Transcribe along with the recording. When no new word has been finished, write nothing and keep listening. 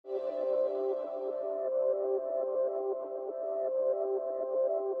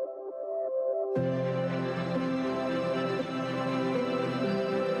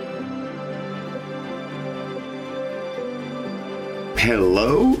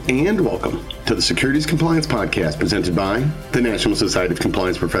Hello and welcome to the Securities Compliance Podcast presented by the National Society of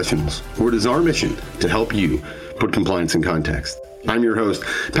Compliance Professionals, where it is our mission to help you put compliance in context. I'm your host,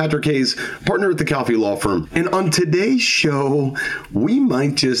 Patrick Hayes, partner at the Kahl law firm. And on today's show, we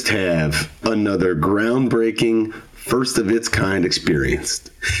might just have another groundbreaking, first of its kind experience.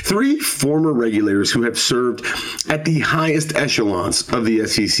 Three former regulators who have served at the highest echelons of the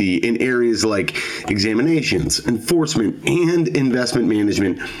SEC in areas like examinations, enforcement, and investment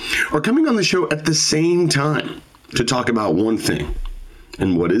management are coming on the show at the same time to talk about one thing.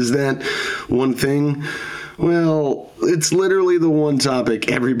 And what is that one thing? Well, it's literally the one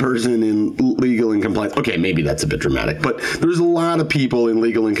topic every person in legal and compliance. Okay, maybe that's a bit dramatic, but there's a lot of people in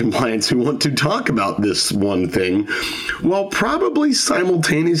legal and compliance who want to talk about this one thing while probably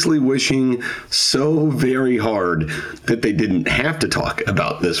simultaneously wishing so very hard that they didn't have to talk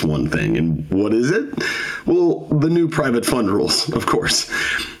about this one thing. And what is it? Well, the new private fund rules, of course.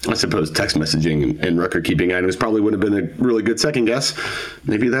 I suppose text messaging and record keeping items probably would have been a really good second guess.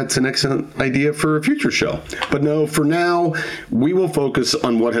 Maybe that's an excellent idea for a future show. But no, for now, we will focus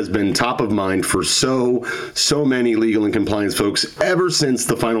on what has been top of mind for so many legal and compliance folks ever since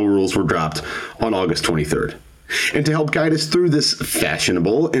the final rules were dropped on August 23rd. And to help guide us through this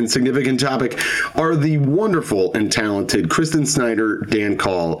fashionable and significant topic are the wonderful and talented Kristin Snyder, Dan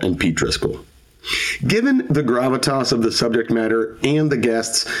Kahl, and Pete Driscoll. Given the gravitas of the subject matter and the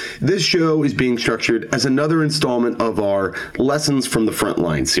guests, this show is being structured as another installment of our Lessons from the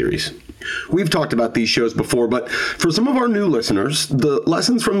Frontline series. We've talked about these shows before, but for some of our new listeners, the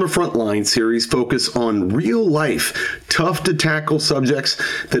Lessons from the Frontline series focus on real-life, tough-to-tackle subjects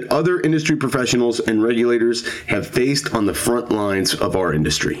that other industry professionals and regulators have faced on the front lines of our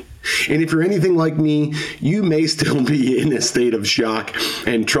industry. And if you're anything like me, you may still be in a state of shock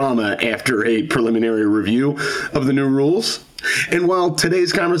and trauma after a preliminary review of the new rules. And while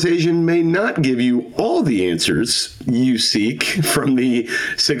today's conversation may not give you all the answers you seek from the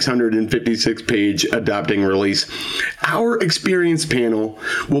 656-page adopting release, our experienced panel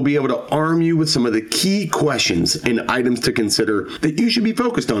will be able to arm you with some of the key questions and items to consider that you should be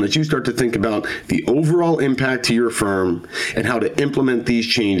focused on as you start to think about the overall impact to your firm and how to implement these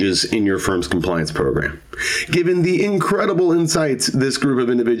changes in your firm's compliance program. Given the incredible insights this group of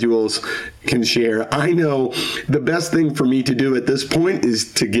individuals can share, I know the best thing for me to do at this point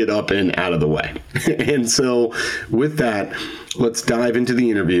is to get up and out of the way. And so with that, let's dive into the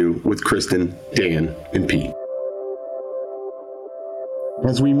interview with Kristin, Dan, and Pete.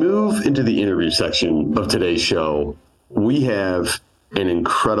 As we move into the interview section of today's show, we have an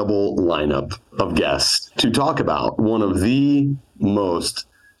incredible lineup of guests to talk about one of the most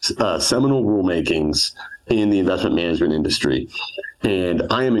seminal rulemakings in the investment management industry. And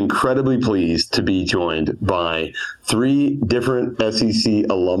I am incredibly pleased to be joined by three different SEC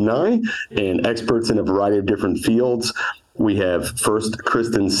alumni and experts in a variety of different fields. We have first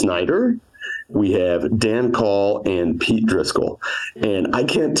Kristin Snyder, we have Dan Kahl, and Pete Driscoll. And I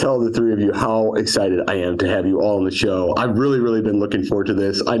can't tell the three of you how excited I am to have you all on the show. I've really been looking forward to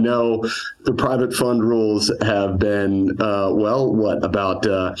this. I know the private fund rules have been, about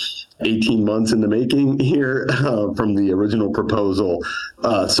 18 months in the making here from the original proposal.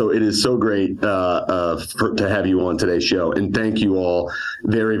 So it is so great to have you on today's show. And thank you all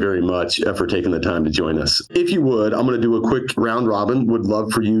very much for taking the time to join us. If you would, I'm going to do a quick round robin. Would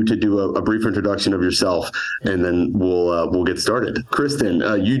love for you to do a brief introduction of yourself, and then we'll get started.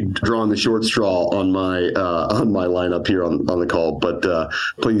 Kristin, you drawn the short straw on my lineup here on the call, but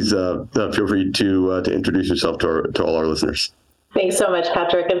please feel free to introduce yourself to all our listeners. Thanks so much,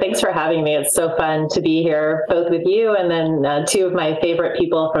 Patrick, and thanks for having me. It's so fun to be here, both with you and then two of my favorite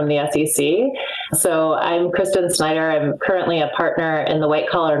people from the SEC. So I'm Kristin Snyder. I'm currently a partner in the White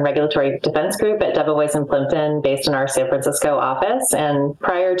Collar and Regulatory Defense Group at Debevoise Plimpton, based in our San Francisco office. And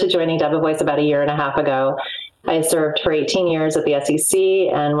prior to joining Debevoise about a year and a half ago, I served for 18 years at the SEC,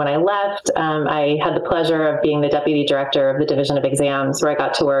 and when I left, I had the pleasure of being the Deputy Director of the Division of Exams, where I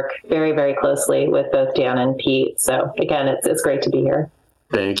got to work very closely with both Dan and Pete. So again, it's great to be here.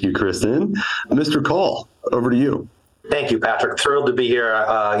 Thank you, Kristin. Mr. Kahl, over to you. Thank you, Patrick. Thrilled to be here.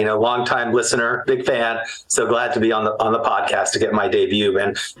 Longtime listener, big fan. So glad to be on the podcast to get my debut.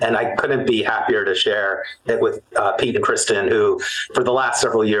 And I couldn't be happier to share it with Pete and Kristin, who for the last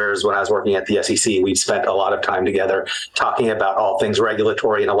several years when I was working at the SEC, we've spent a lot of time together talking about all things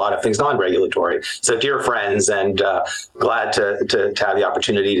regulatory and a lot of things non-regulatory. So dear friends, and glad to have the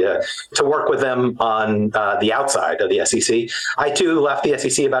opportunity to work with them on the outside of the SEC. I too left the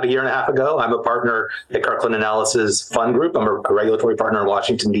SEC about a year and a half ago. I'm a partner at Kirkland Ellis's fund group. I'm a regulatory partner in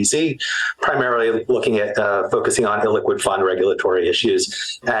Washington, D.C., primarily looking at focusing on illiquid fund regulatory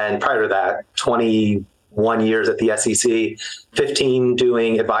issues. And prior to that, 21 years at the SEC, 15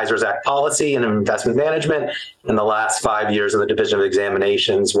 doing Advisors Act policy and investment management, and the last 5 years in the Division of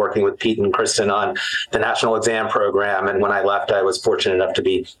Examinations, working with Pete and Kristin on the National Exam Program. And when I left, I was fortunate enough to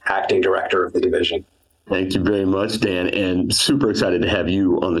be acting director of the division. Thank you very much, Dan, and super excited to have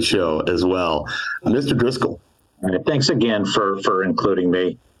you on the show as well. Mr. Driscoll. All right, thanks again for including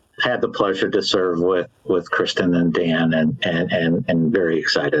me. I had the pleasure to serve with Kristin and Dan, and very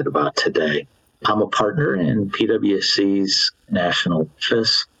excited about today. I'm a partner in PwC's National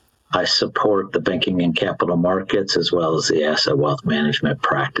Office. I support the banking and capital markets as well as the asset wealth management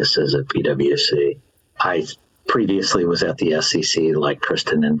practices at PwC. I previously was at the SEC, like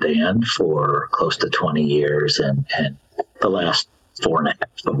Kristin and Dan, for close to 20 years, and the last 4.5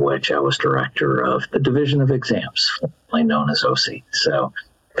 of which I was director of the Division of Exams, formerly known as OC. So,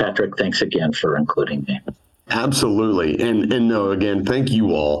 Patrick, thanks again for including me. Absolutely. And no, again, thank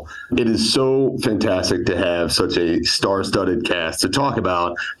you all. It is so fantastic to have such a star-studded cast to talk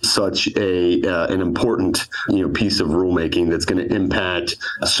about such an important, piece of rulemaking that's going to impact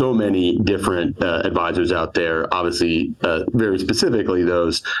so many different advisors out there, obviously, very specifically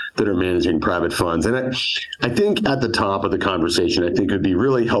those that are managing private funds. And I think at the top of the conversation, I think it would be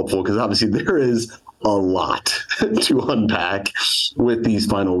really helpful because obviously there is a lot to unpack with these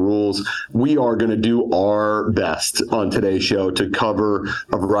final rules. We are going to do our best on today's show to cover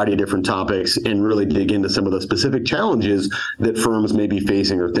a variety of different topics and really dig into some of the specific challenges that firms may be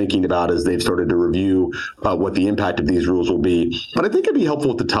facing or thinking about as they've started to review what the impact of these rules will be. But I think it'd be helpful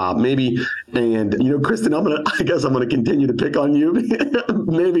at the top, maybe, and Kristin, I guess I'm going to continue to pick on you.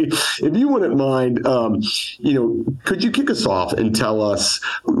 Maybe if you wouldn't mind, could you kick us off and tell us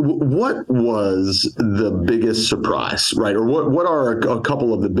what was the biggest surprise, right? Or what are a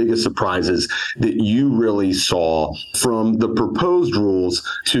couple of the biggest surprises that you really saw from the proposed rules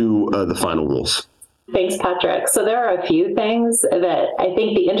to the final rules? Thanks, Patrick. So there are a few things that I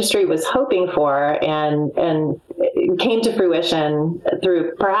think the industry was hoping for and came to fruition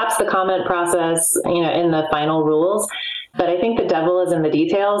through perhaps the comment process, in the final rules. But I think the devil is in the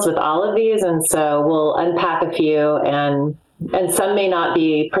details with all of these. And so we'll unpack a few, and some may not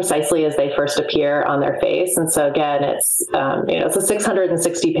be precisely as they first appear on their face. And so again, it's it's a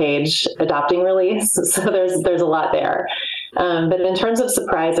 660-page adopting release. So there's a lot there. But in terms of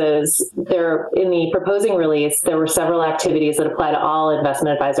surprises, in the proposing release, there were several activities that apply to all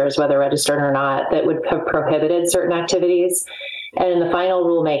investment advisors, whether registered or not, that would have prohibited certain activities. And in the final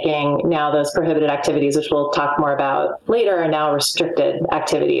rulemaking, now those prohibited activities, which we'll talk more about later, are now restricted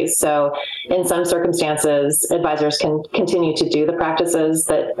activities. So in some circumstances, advisors can continue to do the practices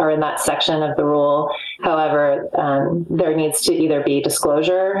that are in that section of the rule. However, there needs to either be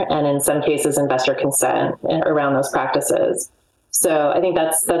disclosure and in some cases investor consent around those practices. So I think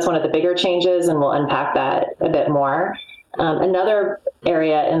that's one of the bigger changes, and we'll unpack that a bit more. Another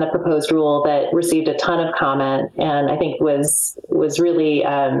area in the proposed rule that received a ton of comment and I think was really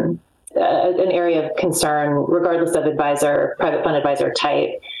an area of concern, regardless of private fund advisor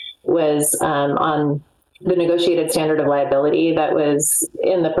type, was on the negotiated standard of liability that was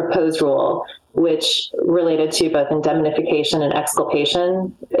in the proposed rule, which related to both indemnification and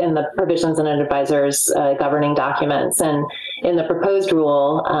exculpation in the provisions in an advisor's governing documents. And in the proposed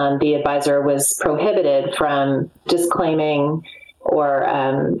rule, the advisor was prohibited from disclaiming or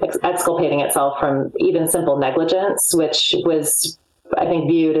exculpating itself from even simple negligence, which was, I think,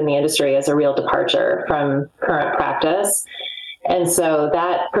 viewed in the industry as a real departure from current practice. And so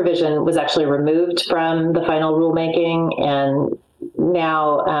that provision was actually removed from the final rulemaking. And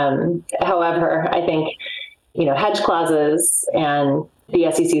now, however, I think, hedge clauses and the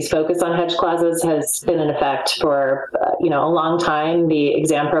SEC's focus on hedge clauses has been in effect for, a long time. The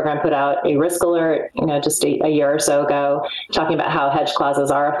exam program put out a risk alert, just a year or so ago, talking about how hedge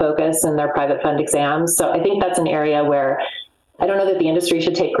clauses are a focus in their private fund exams. So I think that's an area where I don't know that the industry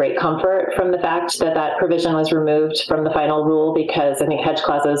should take great comfort from the fact that that provision was removed from the final rule, because I think hedge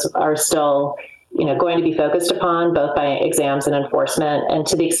clauses are still going to be focused upon both by exams and enforcement. And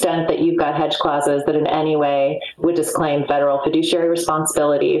to the extent that you've got hedge clauses that in any way would disclaim federal fiduciary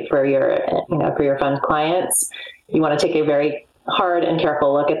responsibility for your fund clients, you want to take a very hard and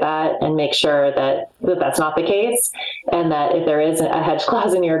careful look at that and make sure that that's not the case. And that if there is a hedge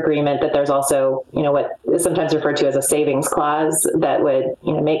clause in your agreement, that there's also, what is sometimes referred to as a savings clause that would,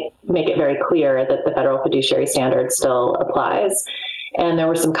 make it very clear that the federal fiduciary standard still applies. And there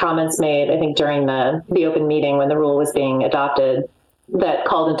were some comments made, I think, during the open meeting when the rule was being adopted, that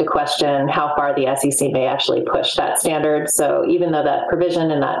called into question how far the SEC may actually push that standard. So even though that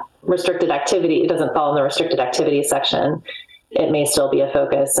provision in that restricted activity, it doesn't fall in the restricted activity section, it may still be a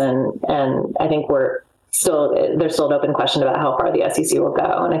focus. And I think there's still an open question about how far the SEC will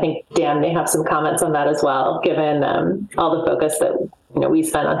go. And I think Dan may have some comments on that as well, given all the focus that we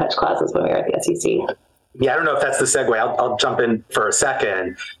spent on hedge clauses when we were at the SEC. Yeah, I don't know if that's the segue. I'll jump in for a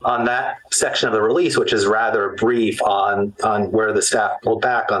second on that section of the release, which is rather brief on where the staff pulled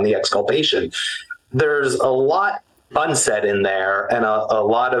back on the exculpation. There's a lot unsaid in there and a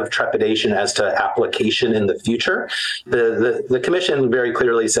lot of trepidation as to application in the future. The commission very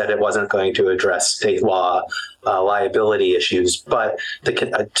clearly said it wasn't going to address state law liability issues, but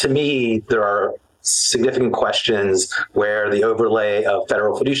to me, there are significant questions where the overlay of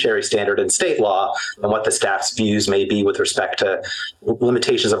federal fiduciary standard and state law and what the staff's views may be with respect to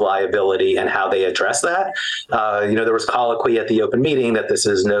limitations of liability and how they address that. There was colloquy at the open meeting that this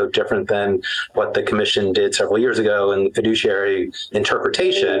is no different than what the commission did several years ago in the fiduciary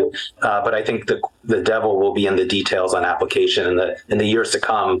interpretation. But I think the devil will be in the details on application in the years to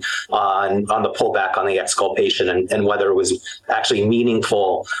come on the pullback on the exculpation and whether it was actually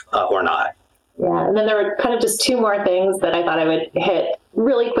meaningful or not. Yeah, and then there were kind of just two more things that I thought I would hit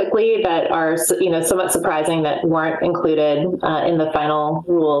really quickly that are, somewhat surprising that weren't included in the final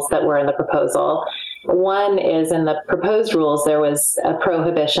rules that were in the proposal. One is in the proposed rules, there was a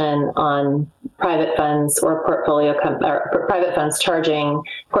prohibition on private funds or private funds charging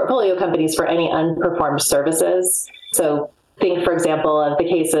portfolio companies for any unperformed services. So think, for example, of the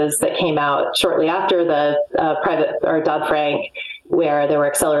cases that came out shortly after the private or Dodd-Frank, where there were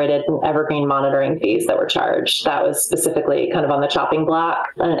accelerated and evergreen monitoring fees that were charged. That was specifically kind of on the chopping block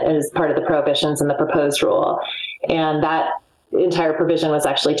as part of the prohibitions in the proposed rule. And that entire provision was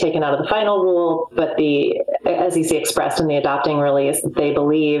actually taken out of the final rule, but the SEC expressed in the adopting release that they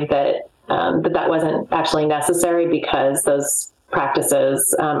believe that that wasn't actually necessary because those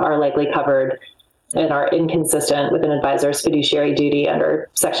practices are likely covered and are inconsistent with an advisor's fiduciary duty under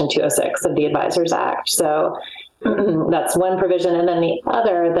Section 206 of the Advisors Act. So that's one provision. And then the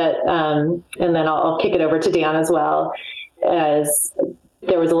other that, and then I'll kick it over to Dan as well, as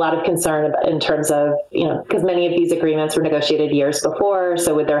there was a lot of concern in terms of, because many of these agreements were negotiated years before,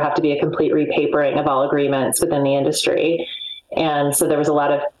 so would there have to be a complete repapering of all agreements within the industry? And so there was a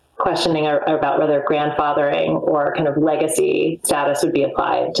lot of questioning about whether grandfathering or kind of legacy status would be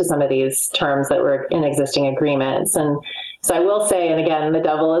applied to some of these terms that were in existing agreements. And so I will say, and again, the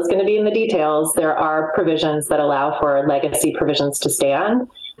devil is going to be in the details, there are provisions that allow for legacy provisions to stand,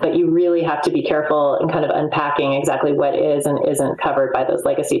 but you really have to be careful in kind of unpacking exactly what is and isn't covered by those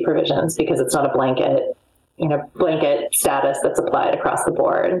legacy provisions, because it's not a blanket status that's applied across the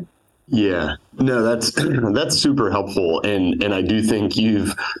board. Yeah, no, that's super helpful. And I do think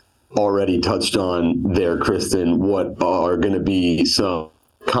you've already touched on there, Kristin, what are going to be some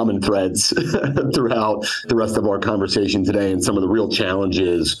common threads throughout the rest of our conversation today, and some of the real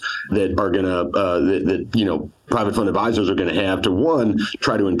challenges that are going to that private fund advisors are going to have to, one,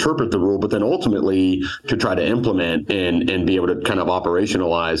 try to interpret the rule, but then ultimately to try to implement and be able to kind of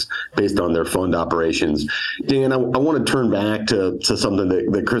operationalize based on their fund operations. Dan, I want to turn back to something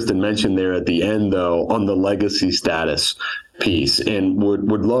that Kristin mentioned there at the end, though, on the legacy status piece, and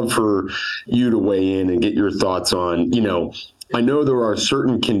would love for you to weigh in and get your thoughts on, I know there are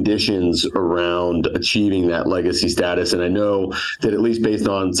certain conditions around achieving that legacy status, and I know that at least based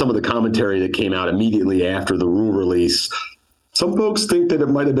on some of the commentary that came out immediately after the rule release, some folks think that it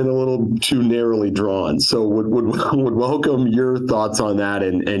might have been a little too narrowly drawn. So would welcome your thoughts on that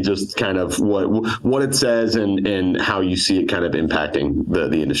and just kind of what it says and how you see it kind of impacting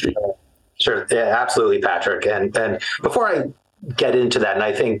the industry. Sure. Yeah, absolutely, Patrick. And before I get into that, and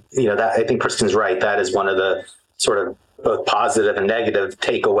I think, I think Kristin's right, that is one of the sort of both positive and negative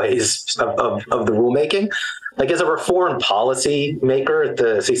takeaways of the rulemaking. Like, as a reform policy maker at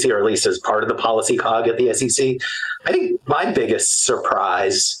the SEC, or at least as part of the policy cog at the SEC, I think my biggest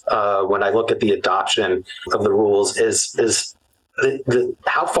surprise when I look at the adoption of the rules is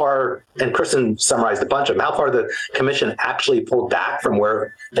how far, and Kristin summarized a bunch of them, how far the commission actually pulled back from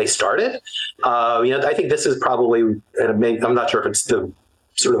where they started. I think this is probably, I'm not sure if it's the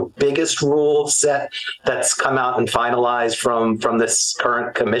sort of biggest rule set that's come out and finalized from this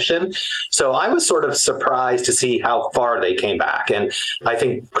current commission. So I was sort of surprised to see how far they came back. And I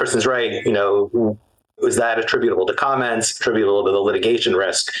think Kristin's right, was that attributable to comments, attributable to the litigation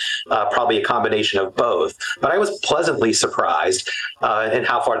risk? Probably a combination of both. But I was pleasantly surprised in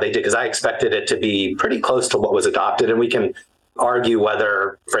how far they did, because I expected it to be pretty close to what was adopted. And we can argue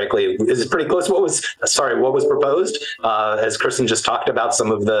whether, frankly, is pretty close to what was proposed. As Kristin just talked about,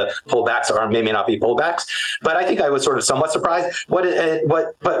 some of the pullbacks may not be pullbacks, but I think I was sort of somewhat surprised. What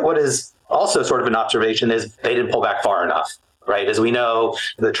is also sort of an observation is they didn't pull back far enough. Right. As we know,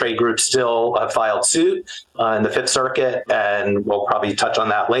 the trade group still filed suit in the Fifth Circuit, and we'll probably touch on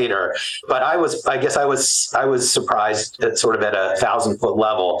that later. But I was surprised at sort of at 1,000-foot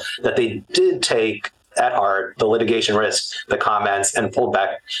level that they did take at heart the litigation risk, the comments, and pulled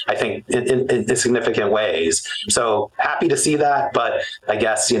back, I think, in significant ways. So happy to see that, but I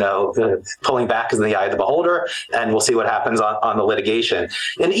guess, pulling back is in the eye of the beholder, and we'll see what happens on the litigation.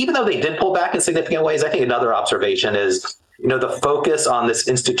 And even though they did pull back in significant ways, I think another observation is, the focus on this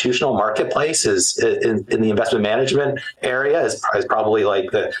institutional marketplace is in the investment management area is probably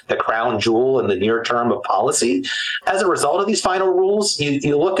like the crown jewel in the near term of policy. As a result of these final rules,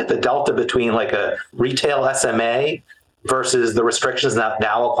 you look at the delta between like a retail SMA versus the restrictions that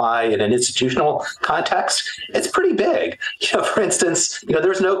now apply in an institutional context, it's pretty big. For instance,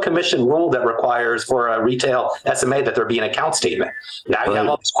 there's no commission rule that requires for a retail SMA that there be an account statement. Now you have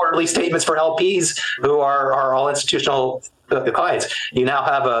all these quarterly statements for LPs who are all institutional clients. You now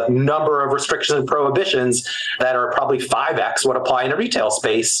have a number of restrictions and prohibitions that are probably 5x what apply in a retail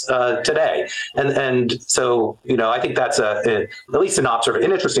space today. And so, I think that's at least an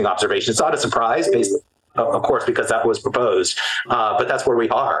interesting observation. It's not a surprise based, of course, because that was proposed, but that's where we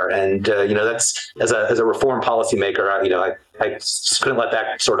are. And, that's as a reform policymaker, I just couldn't let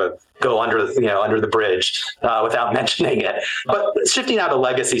that sort of go under the bridge without mentioning it. But shifting out of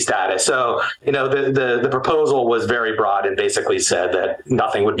legacy status. So, the proposal was very broad and basically said that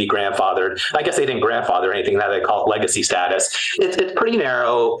nothing would be grandfathered. I guess they didn't grandfather anything, that they call it legacy status. It's pretty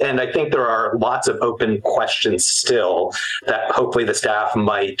narrow, and I think there are lots of open questions still that hopefully the staff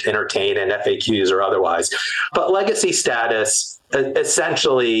might entertain in FAQs or otherwise. But legacy status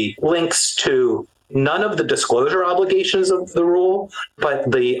essentially links to none of the disclosure obligations of the rule,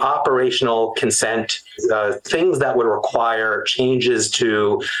 but the operational consent, things that would require changes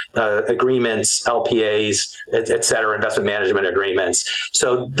to agreements, LPAs, et cetera, investment management agreements.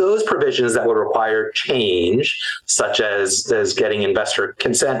 So those provisions that would require change, such as getting investor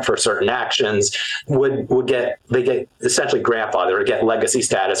consent for certain actions, get essentially grandfathered or get legacy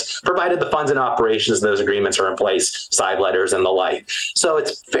status, provided the funds and operations, those agreements are in place, side letters and the like. So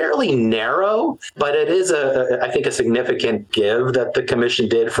it's fairly narrow, but it is I think a significant give that the commission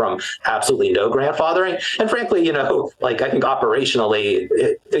did from absolutely no grandfathering. And frankly, I think operationally,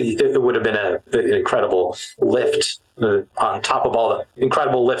 it would have been an incredible lift on top of all the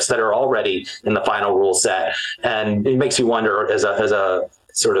incredible lifts that are already in the final rule set. And it makes you wonder, as a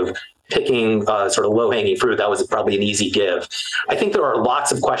sort of picking sort of low-hanging fruit, that was probably an easy give. I think there are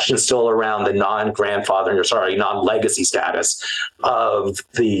lots of questions still around the non-legacy status of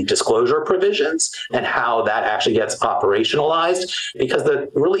the disclosure provisions and how that actually gets operationalized, because the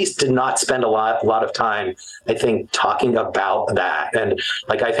release did not spend a lot of time, I think, talking about that. And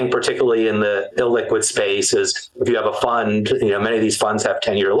I think particularly in the illiquid space is if you have a fund, many of these funds have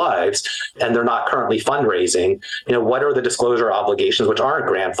 10-year lives and they're not currently fundraising, what are the disclosure obligations which aren't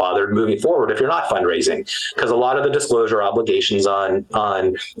grandfathered moving forward if you're not fundraising? Because a lot of the disclosure obligations on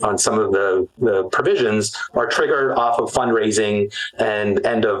some of the provisions are triggered off of fundraising and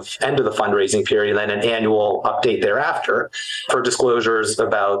end of the fundraising period, and then an annual update thereafter for disclosures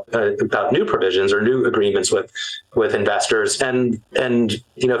about new provisions or new agreements with investors. And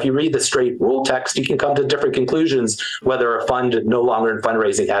if you read the straight rule text, you can come to different conclusions whether a fund no longer in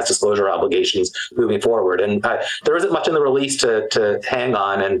fundraising has disclosure obligations moving forward. And there isn't much in the release to hang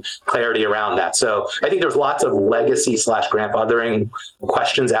on and clarity around that. So I think there's lots of legacy / grandfathering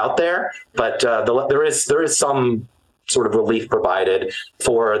questions out there, but there is some sort of relief provided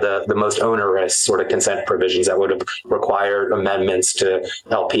for the most onerous sort of consent provisions that would have required amendments to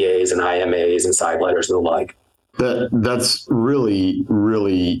LPAs and IMAs and side letters and the like. That's really,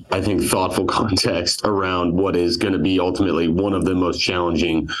 really, I think, thoughtful context around what is going to be ultimately one of the most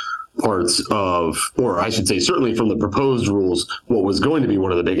challenging parts of, or I should say, certainly from the proposed rules, what was going to be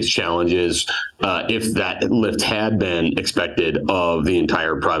one of the biggest challenges, if that lift had been expected of the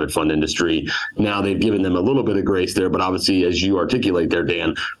entire private fund industry. Now they've given them a little bit of grace there, but obviously, as you articulate there,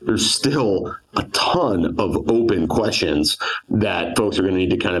 Dan, there's still a ton of open questions that folks are going to need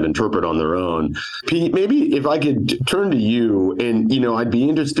to kind of interpret on their own. Pete, maybe if I could turn to you, and, I'd be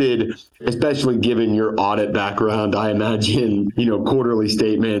interested, especially given your audit background, I imagine, quarterly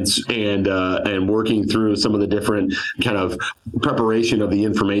statements and working through some of the different kind of preparation of the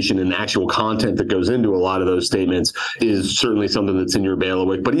information and actual content content that goes into a lot of those statements is certainly something that's in your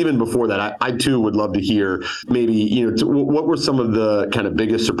bailiwick. But even before that, I too would love to hear maybe, what were some of the kind of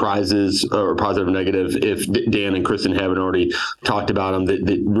biggest surprises, or positive or negative, if Dan and Kristin haven't already talked about them,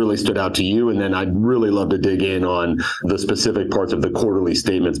 that really stood out to you? And then I'd really love to dig in on the specific parts of the quarterly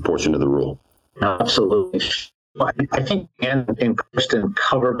statements portion of the rule. Absolutely. I think Dan and Kristin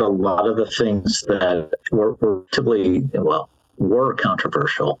covered a lot of the things that were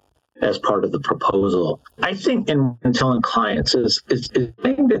controversial as part of the proposal. I think in telling clients is the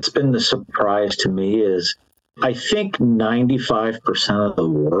thing that's been the surprise to me is I think 95% of the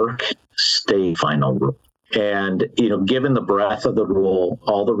work stayed final rule. And, given the breadth of the rule,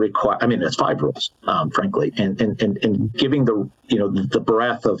 all the it's 5 rules, frankly, and giving the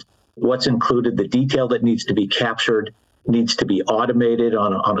breadth of what's included, the detail that needs to be captured, needs to be automated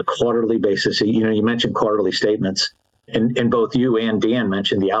on a quarterly basis. You mentioned quarterly statements, and both you and Dan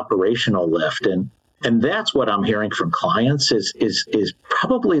mentioned the operational lift. And that's what I'm hearing from clients is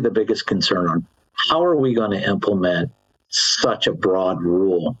probably the biggest concern on how are we going to implement such a broad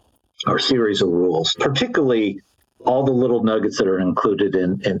rule or series of rules, particularly all the little nuggets that are included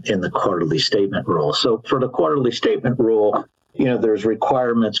in the quarterly statement rule. So for the quarterly statement rule, there's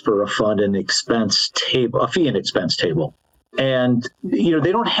requirements for a fund and expense table, a fee and expense table. And,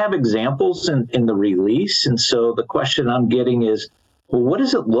 they don't have examples in the release. And so the question I'm getting is, well, what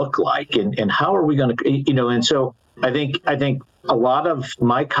does it look like? And how are we going to, and so I think a lot of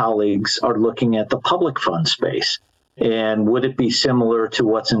my colleagues are looking at the public fund space. And would it be similar to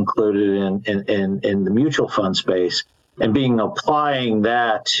what's included in the mutual fund space and applying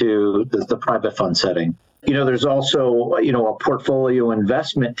that to the private fund setting? There's also, a portfolio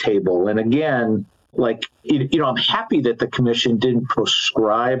investment table. And again, I'm happy that the commission didn't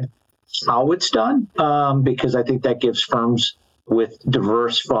prescribe how it's done, because I think that gives firms with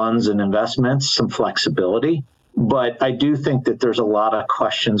diverse funds and investments some flexibility. But I do think that there's a lot of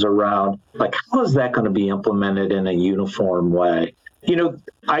questions around, how is that going to be implemented in a uniform way?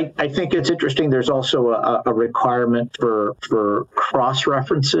 I think it's interesting. There's also a requirement for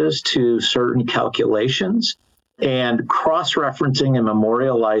cross-references to certain calculations and cross-referencing and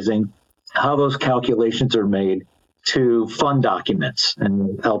memorializing how those calculations are made to fund documents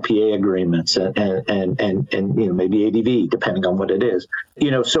and LPA agreements and maybe ADV, depending on what it is.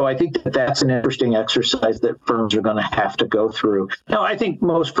 So I think that's an interesting exercise that firms are going to have to go through. Now, I think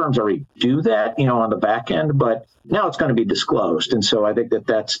most firms already do that, on the back end, but now it's going to be disclosed. And so I think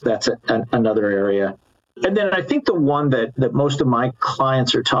that's another area. And then I think the one that most of my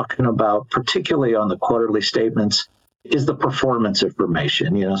clients are talking about, particularly on the quarterly statements, is the performance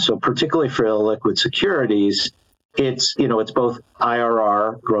information. So particularly for illiquid securities, it's both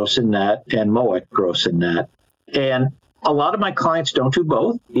IRR, gross and net, and MOIC, gross and net. And a lot of my clients don't do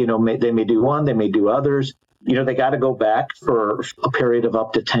both. They may do one, they may do others. They got to go back for a period of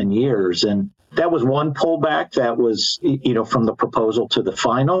up to 10 years. And that was one pullback that was, from the proposal to the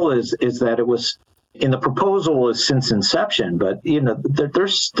final is that it was in the proposal is since inception, but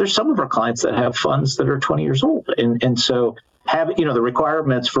there's some of our clients that have funds that are 20 years old. And so the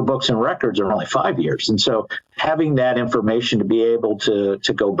requirements for books and records are only 5 years. And so having that information to be able to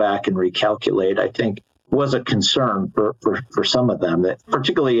go back and recalculate, I think, was a concern for some of them, that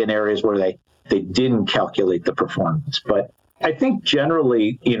particularly in areas where they didn't calculate the performance. But I think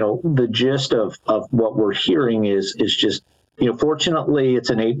generally, the gist of what we're hearing is just, fortunately, it's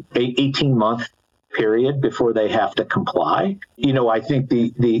an 18-month period before they have to comply. I think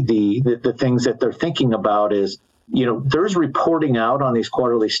the things that they're thinking about is, there's reporting out on these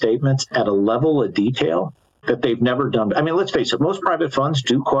quarterly statements at a level of detail that they've never done. I mean, let's face it, most private funds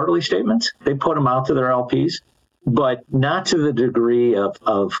do quarterly statements. They put them out to their LPs, but not to the degree of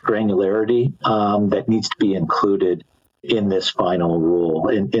granularity that needs to be included in this final rule.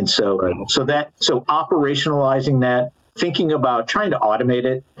 And so operationalizing that, thinking about trying to automate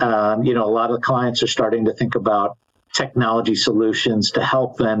it. A lot of the clients are starting to think about technology solutions to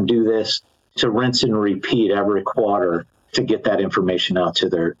help them do this, to rinse and repeat every quarter to get that information out to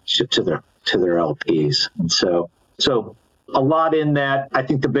their LPs. And so a lot in that. I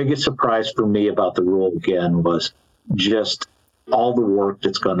think the biggest surprise for me about the rule again was just all the work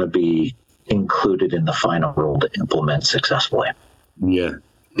that's going to be included in the final rule to implement successfully. Yeah.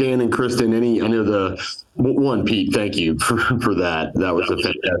 Dan and Kristin, Pete, thank you for that. That was a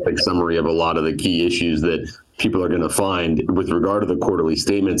fantastic summary of a lot of the key issues that people are going to find with regard to the quarterly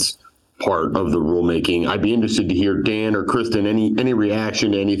statements part of the rulemaking. I'd be interested to hear, Dan or Kristin, any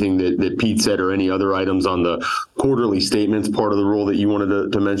reaction to anything that Pete said or any other items on the quarterly statements part of the rule that you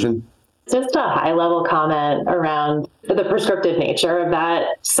wanted to mention? Just a high-level comment around the prescriptive nature of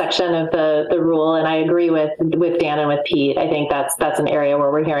that section of the rule, and I agree with Dan and with Pete. I think that's an area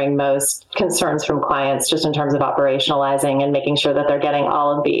where we're hearing most concerns from clients, just in terms of operationalizing and making sure that they're getting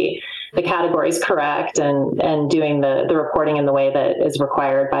all of the categories correct and doing the reporting in the way that is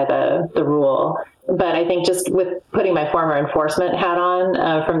required by the rule. But I think just with putting my former enforcement hat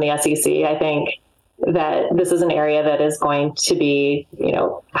on from the SEC, I think that this is an area that is going to be,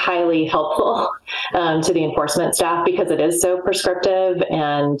 highly helpful to the enforcement staff because it is so prescriptive.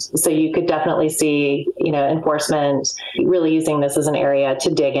 And so you could definitely see, enforcement really using this as an area to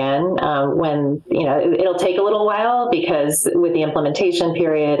dig in when, it'll take a little while because with the implementation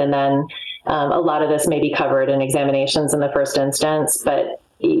period, and then a lot of this may be covered in examinations in the first instance, but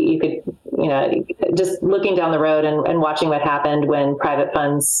you could, just looking down the road and watching what happened when private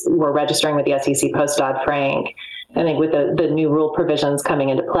funds were registering with the SEC post Dodd-Frank, I think with the new rule provisions coming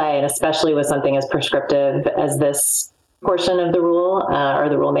into play, and especially with something as prescriptive as this portion of the rule or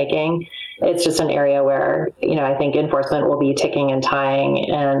the rulemaking, it's just an area where, I think enforcement will be ticking and tying,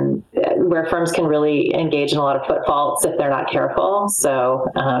 and where firms can really engage in a lot of foot faults if they're not careful. So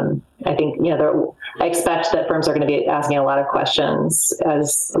I think, I expect that firms are going to be asking a lot of questions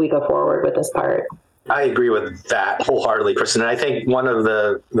as we go forward with this part. I agree with that wholeheartedly, Kristin. And I think one of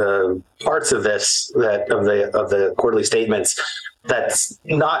the parts of this of the quarterly statements that's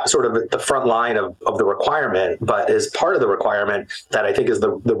not sort of at the front line of the requirement, but is part of the requirement that I think is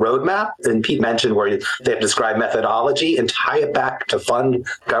the roadmap. And Pete mentioned where they have to describe methodology and tie it back to fund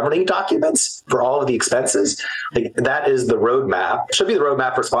governing documents for all of the expenses. Like, that is the roadmap. It should be the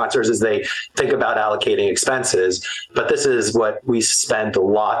roadmap for sponsors as they think about allocating expenses. But this is what we spend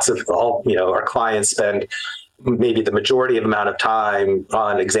lots of, our clients spend maybe the majority of amount of time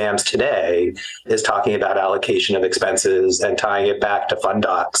on exams today is talking about allocation of expenses and tying it back to fund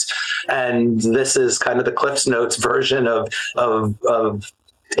docs. And this is kind of the Cliff's Notes version of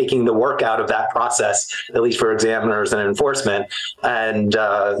taking the work out of that process, at least for examiners and enforcement. And,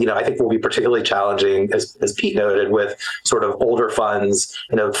 I think will be particularly challenging, as Pete noted, with sort of older funds.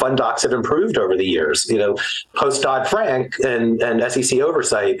 Fund docs have improved over the years. Post Dodd-Frank and SEC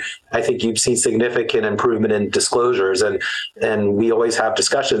oversight, I think you've seen significant improvement in disclosures. And we always have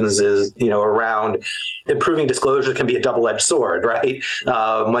discussions around improving disclosure can be a double-edged sword, right?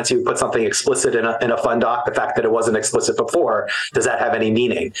 Once you put something explicit in a fund doc, the fact that it wasn't explicit before, does that have any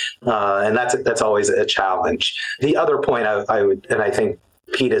meaning? And that's always a challenge. The other point I would, and I think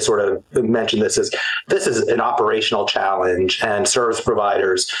Pete has sort of mentioned this is an operational challenge, and service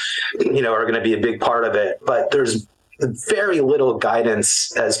providers, are going to be a big part of it. But there's very little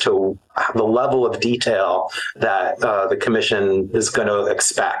guidance as to the level of detail that the commission is going to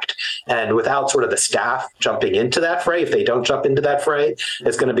expect. And without sort of the staff jumping into that fray, if they don't jump into that fray,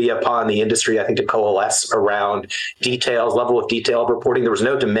 it's going to be upon the industry, I think, to coalesce around details, level of detail of reporting. There was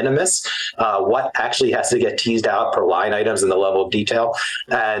no de minimis. What actually has to get teased out per line items and the level of detail.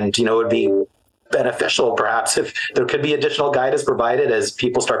 And, it would be beneficial, perhaps, if there could be additional guidance provided as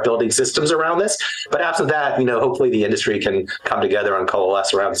people start building systems around this. But absent that, hopefully the industry can come together and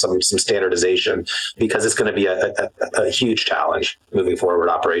coalesce around some standardization, because it's going to be a huge challenge moving forward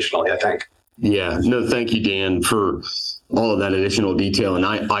operationally, I think. Yeah, no, thank you, Dan, for all of that additional detail. And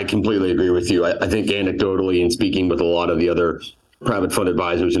I completely agree with you. I think anecdotally, and speaking with a lot of the other private fund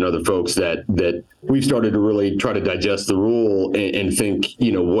advisors and other folks, that we've started to really try to digest the rule and think,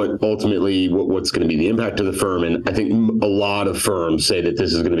 what ultimately what's going to be the impact of the firm. And I think a lot of firms say that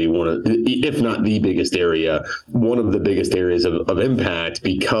this is going to be one of, if not the biggest area, one of the biggest areas of impact,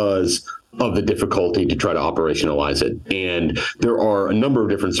 because of the difficulty to try to operationalize it. And there are a number of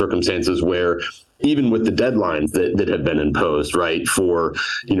different circumstances where, even with the deadlines that have been imposed, right, for,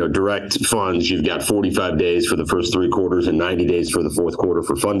 direct funds, you've got 45 days for the first 3 quarters and 90 days for the fourth quarter.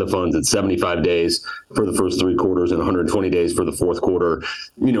 For fund of funds, it's 75 days for the first 3 quarters and 120 days for the fourth quarter.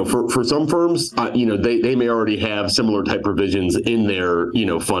 For some firms, they may already have similar type provisions in their,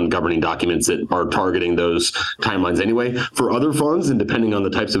 fund governing documents that are targeting those timelines anyway. For other funds, and depending on the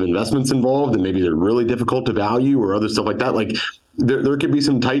types of investments involved, and maybe they're really difficult to value or other stuff like that, like, there could be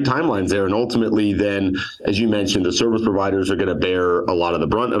some tight timelines there. And ultimately then, as you mentioned, the service providers are going to bear a lot of the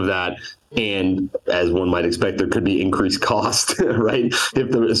brunt of that. And as one might expect, there could be increased cost, right?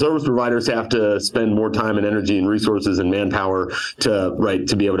 If the service providers have to spend more time and energy and resources and manpower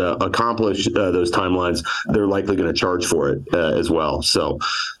to be able to accomplish those timelines, they're likely going to charge for it as well. So,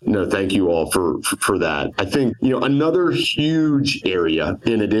 thank you all for that. I think, another huge area,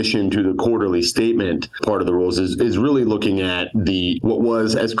 in addition to the quarterly statement part of the rules, is really looking at what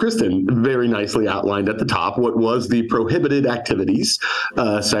was, as Kristin very nicely outlined at the top, what was the prohibited activities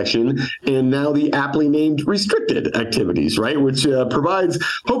section, and now the aptly named restricted activities, right? Which provides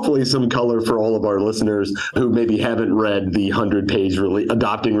hopefully some color for all of our listeners who maybe haven't read the 100-page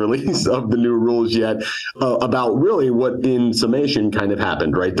adopting release of the new rules yet, about really what in summation kind of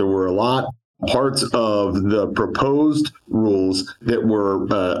happened, right? There were a lot parts of the proposed rules that were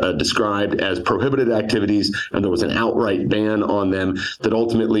described as prohibited activities, and there was an outright ban on them that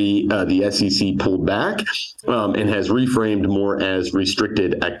ultimately the SEC pulled back and has reframed more as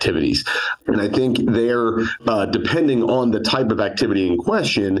restricted activities. And I think there, depending on the type of activity in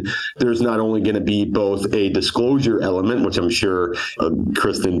question, there's not only going to be both a disclosure element, which I'm sure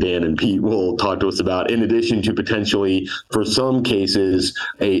Kristin, Dan, and Pete will talk to us about, in addition to potentially, for some cases,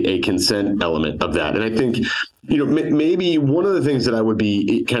 a consent element of that. And I think, maybe one of the things that I would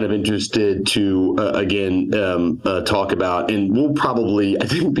be kind of interested to, talk about, and we'll probably, I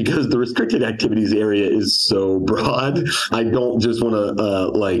think because the restricted activities area is so broad, I don't just want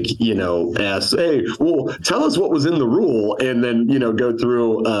to, ask, hey, well, tell us what was in the rule, and then, go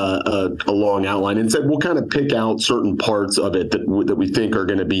through a long outline. Instead, we'll kind of pick out certain parts of it that we think are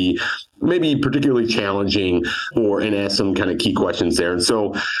going to be maybe particularly challenging, and ask some kind of key questions there. And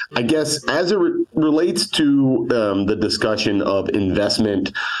so I guess as it relates to the discussion of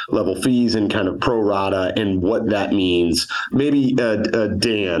investment level fees and kind of pro rata and what that means, maybe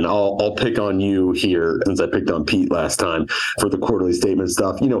Dan, I'll pick on you here since I picked on Pete last time for the quarterly statement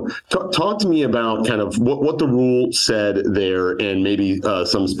stuff. Talk to me about kind of what the rule said there, and maybe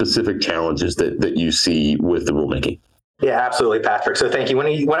some specific challenges that you see with the rulemaking. Yeah, absolutely, Patrick. So thank you.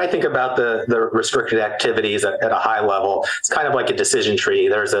 When I think about the restricted activities at a high level, it's kind of like a decision tree.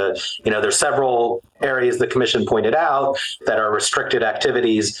 There's several areas the commission pointed out that are restricted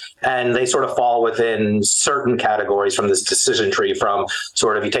activities, and they sort of fall within certain categories from this decision tree. From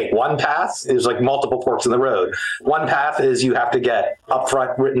sort of, you take one path, there's like multiple forks in the road. One path is you have to get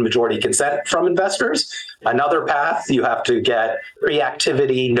upfront written majority consent from investors. Another path, you have to get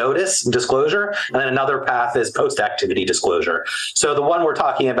pre-activity notice and disclosure. And then another path is post-activity disclosure. So the one we're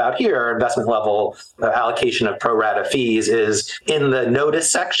talking about here, investment level allocation of pro rata fees, is in the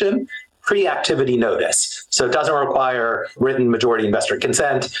notice section, pre-activity notice. So it doesn't require written majority investor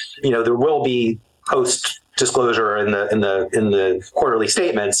consent. There will be post-disclosure in the quarterly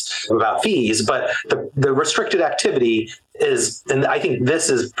statements about fees, but the restricted activity is, and I think this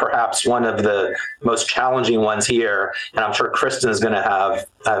is perhaps one of the most challenging ones here, and I'm sure Kristin is going to have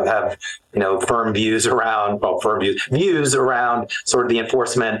views around sort of the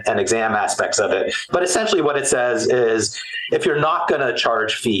enforcement and exam aspects of it. But essentially what it says is, if you're not going to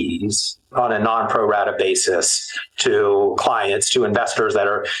charge fees on a non-pro rata basis to clients, to investors that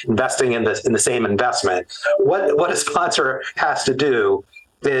are investing in the same investment, what a sponsor has to do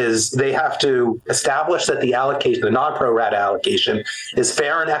is they have to establish that the allocation, the non-pro rata allocation, is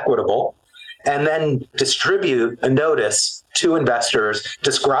fair and equitable, and then distribute a notice to investors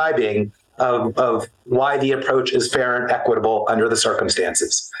describing of why the approach is fair and equitable under the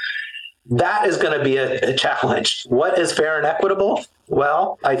circumstances. That is going to be a challenge. What is fair and equitable?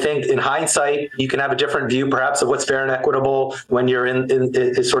 Well, I think in hindsight, you can have a different view perhaps of what's fair and equitable when you're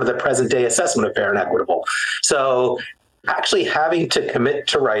in sort of the present day assessment of fair and equitable. So actually having to commit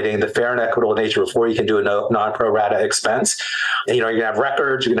to writing the fair and equitable nature before you can do a non-pro rata expense. You're going to have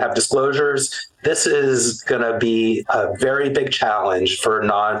records, you're going to have disclosures. This is going to be a very big challenge for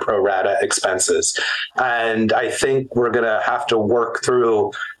non-pro rata expenses. And I think we're going to have to work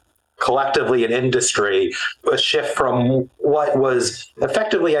through collectively in industry a shift from what was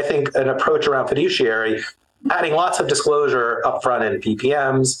effectively, I think, an approach around fiduciary, adding lots of disclosure upfront in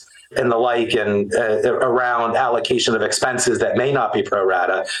PPMs and the like, and around allocation of expenses that may not be pro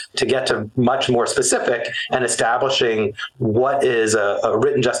rata, to get to much more specific and establishing what is a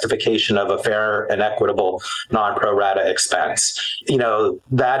written justification of a fair and equitable non-pro rata expense.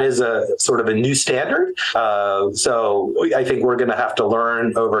 That is a sort of a new standard. So I think we're going to have to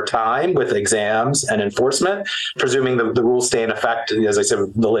learn over time with exams and enforcement, presuming the rules stay in effect, as I said,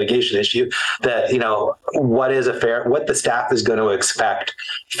 the litigation issue, that, what is what the staff is going to expect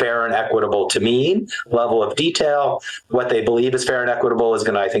fair fair and equitable to mean, level of detail. What they believe is fair and equitable is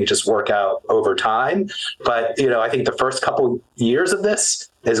going to, I think, just work out over time. But, I think the first couple years of this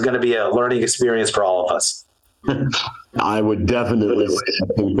is going to be a learning experience for all of us. I would definitely say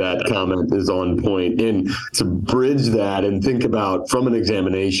I think that comment is on point. And to bridge that and think about from an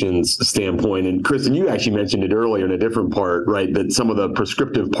examinations standpoint, and Kristin, you actually mentioned it earlier in a different part, right, that some of the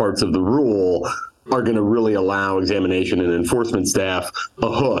prescriptive parts of the rule are going to really allow examination and enforcement staff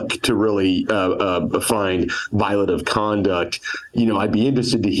a hook to really find violative conduct. I'd be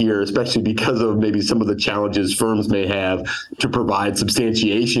interested to hear, especially because of maybe some of the challenges firms may have to provide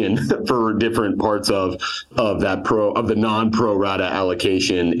substantiation for different parts of the non-pro rata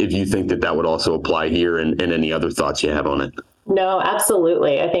allocation, if you think that would also apply here, and any other thoughts you have on it. No,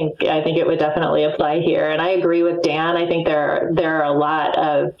 absolutely. I think it would definitely apply here. And I agree with Dan. I think there are a lot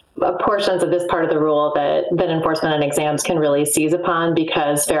of portions of this part of the rule that enforcement and exams can really seize upon,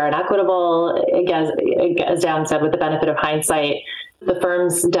 because fair and equitable, as Dan said, with the benefit of hindsight, the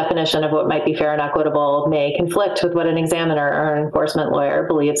firm's definition of what might be fair and equitable may conflict with what an examiner or an enforcement lawyer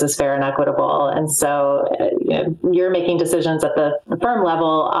believes is fair and equitable. And so you're making decisions at the firm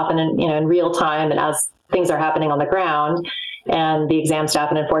level, often in real time and as things are happening on the ground. And the exam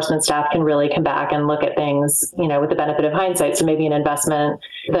staff and enforcement staff can really come back and look at things, with the benefit of hindsight. So maybe an investment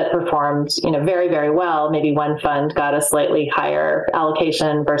that performed, very, very well, maybe one fund got a slightly higher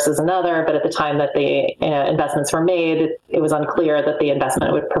allocation versus another, but at the time that the investments were made, it was unclear that the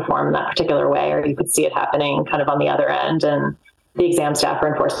investment would perform in that particular way, or you could see it happening kind of on the other end. And the exam staff or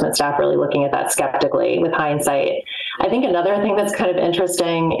enforcement staff really looking at that skeptically with hindsight. I think another thing that's kind of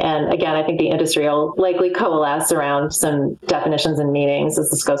interesting, and again, I think the industry will likely coalesce around some definitions and meanings as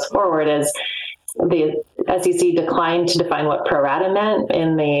this goes forward, is the SEC declined to define what pro rata meant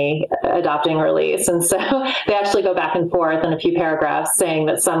in the adopting release. And so they actually go back and forth in a few paragraphs saying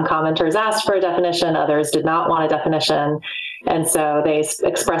that some commenters asked for a definition, others did not want a definition. And so they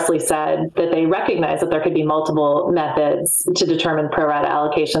expressly said that they recognize that there could be multiple methods to determine pro rata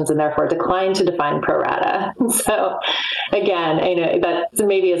allocations and therefore declined to define pro rata. So again, that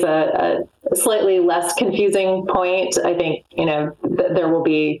maybe is a slightly less confusing point. I think, there will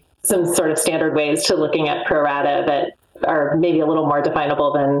be some sort of standard ways to looking at pro rata that are maybe a little more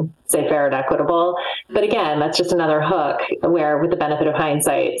definable than, say, fair and equitable. But again, that's just another hook where, with the benefit of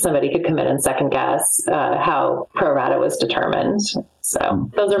hindsight, somebody could come in and second guess how pro rata was determined. So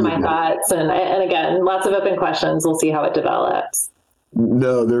those are my thoughts. And again, lots of open questions. We'll see how it develops.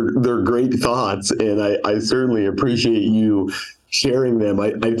 No, they're great thoughts. And I certainly appreciate you sharing them.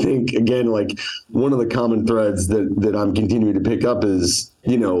 I think, again, like one of the common threads that I'm continuing to pick up is,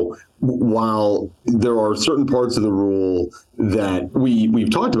 while there are certain parts of the rule that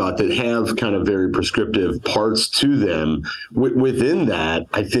we've talked about that have kind of very prescriptive parts to them, within that,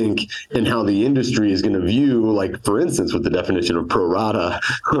 I think, and how the industry is going to view, like, for instance, with the definition of pro rata,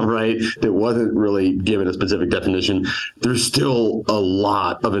 right, that wasn't really given a specific definition, there's still a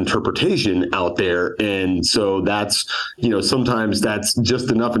lot of interpretation out there. And so that's, sometimes that's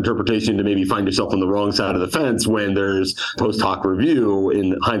just enough interpretation to maybe find yourself on the wrong side of the fence when there's post hoc review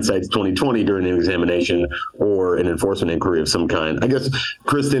in hindsight's 2020 during an examination or an enforcement inquiry of some kind. I guess,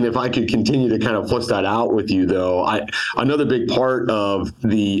 Kristin, if I could continue to kind of flush that out with you, though, another big part of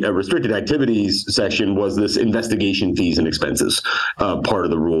the restricted activities section was this investigation fees and expenses part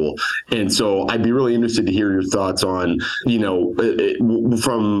of the rule. And so I'd be really interested to hear your thoughts on,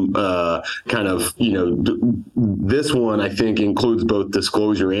 from kind of, this one, I think, includes both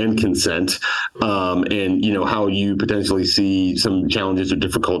disclosure and consent, and, how you potentially see some challenges or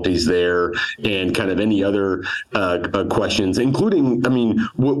difficulties there, and kind of any other questions, including,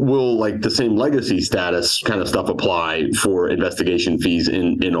 will like the same legacy status kind of stuff apply for investigation fees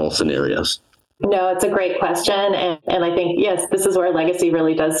in all scenarios? No, it's a great question. And I think, yes, this is where legacy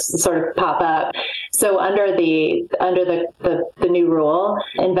really does sort of pop up. So under the new rule,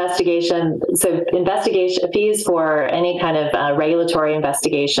 investigation fees for any kind of regulatory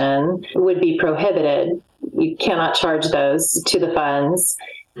investigation would be prohibited. You cannot charge those to the funds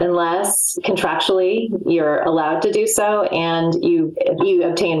unless contractually you're allowed to do so, and you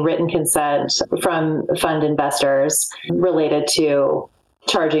obtain written consent from fund investors related to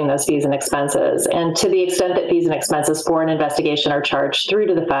charging those fees and expenses. And to the extent that fees and expenses for an investigation are charged through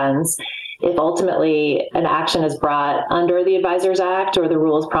to the funds, if ultimately an action is brought under the Advisors Act or the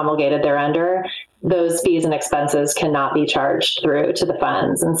rules promulgated thereunder, those fees and expenses cannot be charged through to the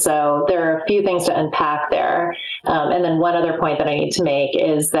funds. And so there are a few things to unpack there. And then one other point that I need to make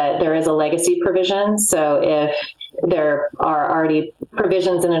is that there is a legacy provision. So if there are already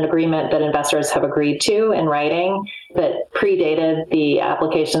provisions in an agreement that investors have agreed to in writing that predated the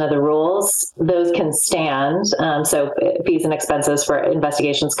application of the rules, those can stand. So fees and expenses for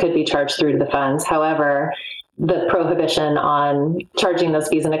investigations could be charged through to the funds. However, the prohibition on charging those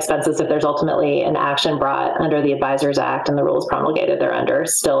fees and expenses if there's ultimately an action brought under the Advisors Act and the rules promulgated thereunder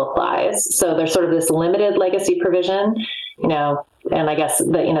still applies. So there's sort of this limited legacy provision, and I guess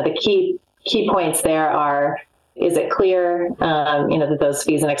the key points there are, is it clear, that those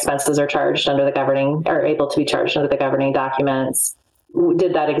fees and expenses are charged under the governing, or able to be charged under the governing documents?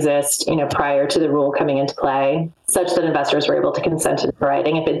 Did that exist, prior to the rule coming into play, such that investors were able to consent in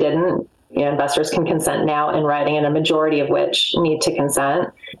writing? If it didn't, investors can consent now in writing, and a majority of which need to consent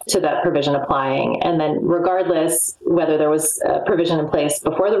to that provision applying. And then regardless whether there was a provision in place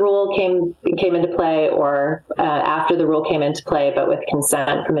before the rule came into play or after the rule came into play, but with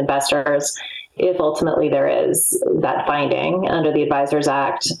consent from investors, if ultimately there is that finding under the Advisors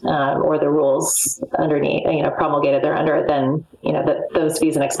Act or the rules underneath, promulgated thereunder, then, those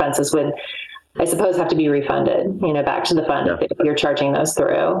fees and expenses would, I suppose, have to be refunded, back to the fund if you're charging those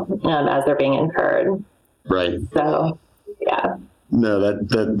through as they're being incurred. Right. So, yeah. No,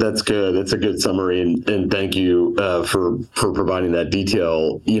 that's good. That's a good summary, and thank you for providing that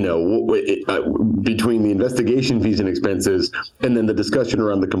detail. Between the investigation fees and expenses, and then the discussion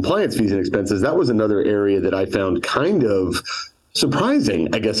around the compliance fees and expenses, that was another area that I found kind of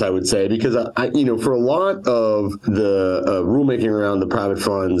surprising, I guess I would say, because I for a lot of the rulemaking around the private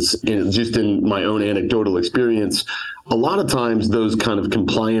funds, just in my own anecdotal experience, a lot of times those kind of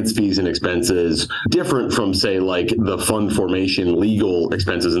compliance fees and expenses, different from, say, like the fund formation, legal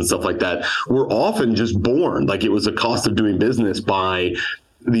expenses and stuff like that, were often just borne. Like it was a cost of doing business by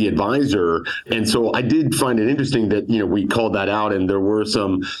the advisor. And so I did find it interesting that, we called that out, and there were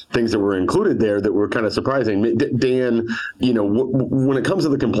some things that were included there that were kind of surprising. Dan, when it comes to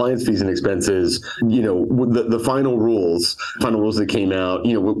the compliance fees and expenses, the final rules that came out,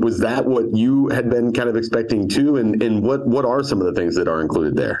 was that what you had been kind of expecting too? And what are some of the things that are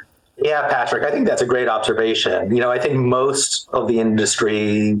included there? Yeah, Patrick, I think that's a great observation. I think most of the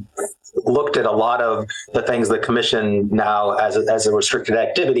industry looked at a lot of the things the commission now as a restricted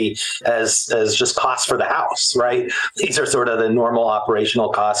activity as just costs for the house, right? These are sort of the normal operational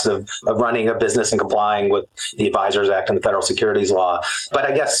costs of running a business and complying with the Advisors Act and the federal securities law. But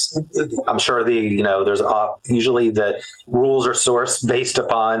I guess I'm sure there's usually the rules are sourced based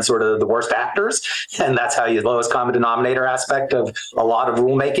upon sort of the worst actors, and that's how you lowest common denominator aspect of a lot of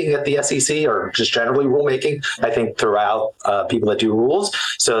rulemaking at the SEC, or just generally rulemaking, I think, throughout people that do rules.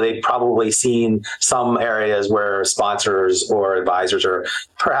 So they probably seen some areas where sponsors or advisors are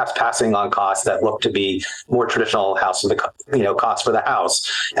perhaps passing on costs that look to be more traditional house of the costs for the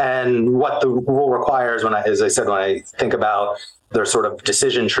house. And what the rule requires, as I said, when I think about their sort of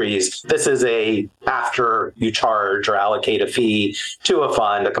decision trees, this is after you charge or allocate a fee to a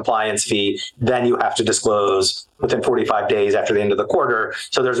fund, a compliance fee, then you have to disclose within 45 days after the end of the quarter.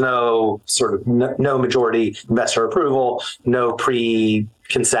 So there's no majority investor approval, no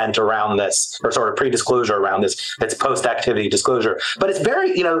pre-consent around this, or sort of pre-disclosure around this. It's post-activity disclosure. But it's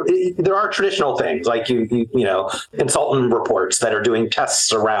very, there are traditional things like consultant reports that are doing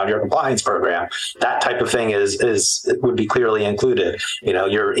tests around your compliance program. That type of thing would be clearly included.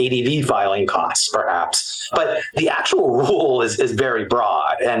 Your ADV filing costs, perhaps. But the actual rule is very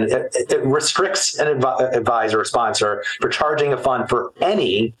broad, and it restricts an advisor or sponsor for charging a fund for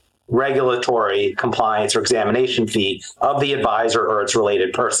any regulatory compliance or examination fee of the advisor or its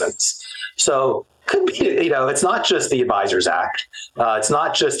related persons. So could be, it's not just the Advisors Act. It's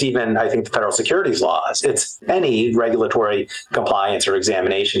not just even, I think, the federal securities laws. It's any regulatory compliance or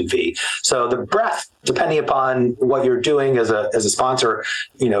examination fee. So the breadth, depending upon what you're doing as a sponsor,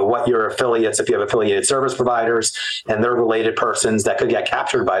 what your affiliates, if you have affiliated service providers and their related persons that could get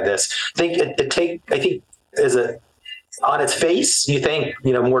captured by this, on its face, you think,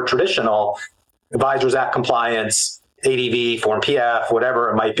 more traditional Advisors Act compliance, ADV, Form PF, whatever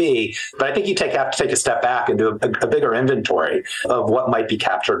it might be. But I think you have to take a step back and do a bigger inventory of what might be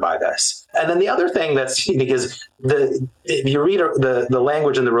captured by this. And then the other thing that's unique is if you read the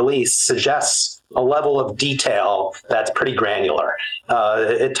language in the release suggests a level of detail that's pretty granular.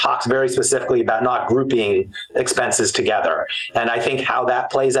 It talks very specifically about not grouping expenses together. And I think how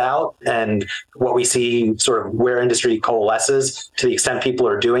that plays out and what we see sort of where industry coalesces to the extent people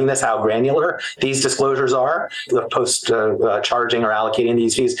are doing this, how granular these disclosures are, the post charging or allocating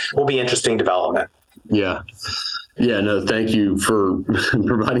these fees will be interesting development. Yeah. Yeah, no, thank you for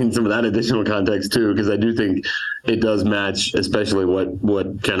providing some of that additional context too, because I do think it does match, especially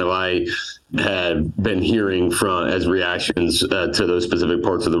what kind of I had been hearing from as reactions to those specific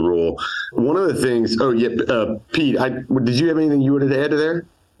parts of the rule. One of the things, Pete, did you have anything you wanted to add to there?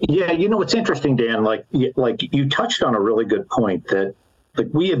 Yeah, it's interesting, Dan, like you touched on a really good point that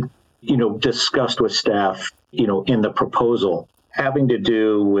we had, discussed with staff, in the proposal having to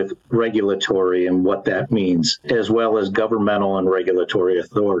do with regulatory and what that means, as well as governmental and regulatory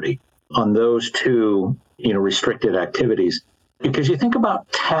authority on those two, restricted activities. Because you think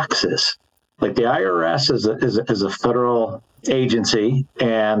about taxes, like the IRS is a federal agency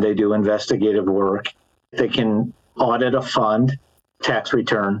and they do investigative work. They can audit a fund, tax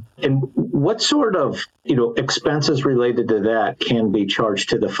return, and what sort of, expenses related to that can be charged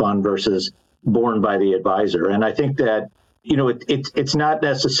to the fund versus borne by the advisor. And I think that, it's not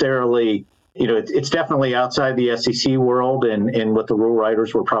necessarily, it's definitely outside the SEC world and what the rule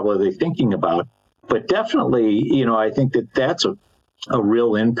writers were probably thinking about. But definitely, I think that that's a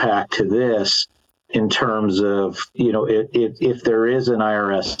real impact to this in terms of, if there is an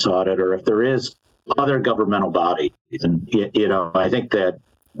IRS audit or if there is other governmental bodies, and, I think that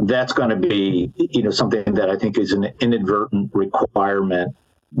that's going to be, something that I think is an inadvertent requirement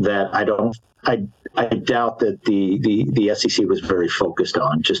that I doubt that the SEC was very focused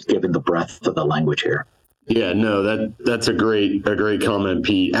on, just given the breadth of the language here. Yeah, no, that's a great comment,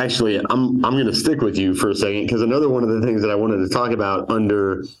 Pete. Actually, I'm going to stick with you for a second, because another one of the things that I wanted to talk about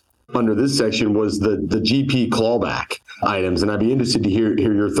under this section was the GP clawback items, and I'd be interested to hear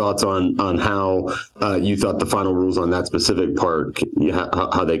your thoughts on how you thought the final rules on that specific part,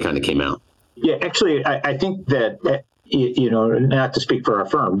 how they kind of came out. Yeah, actually, I think that not to speak for our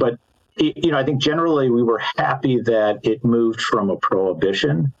firm, but I think generally we were happy that it moved from a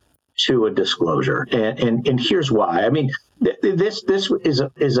prohibition to a disclosure, and here's why. I mean, this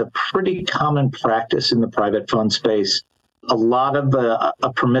is a pretty common practice in the private fund space. A lot of the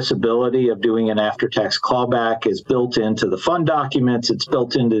permissibility of doing an after-tax clawback is built into the fund documents. It's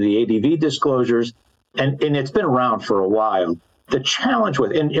built into the ADV disclosures, and it's been around for a while. The challenge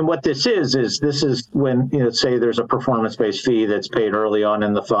with, and what this is when, say there's a performance-based fee that's paid early on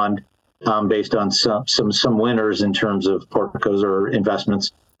in the fund based on some winners in terms of portfolios or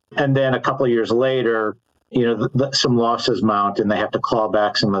investments. And then a couple of years later, some losses mount and they have to claw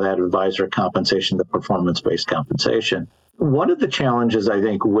back some of that advisor compensation, the performance-based compensation. One of the challenges, I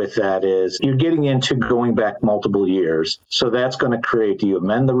think, with that is you're getting into going back multiple years. So that's going to create, do you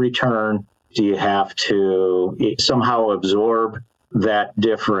amend the return? Do you have to somehow absorb that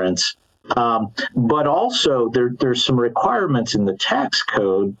difference? But also there's some requirements in the tax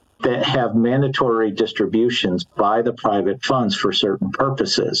code that have mandatory distributions by the private funds for certain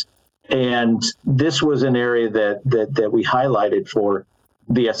purposes. And this was an area that we highlighted for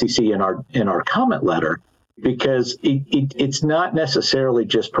the SEC in our comment letter, because it's not necessarily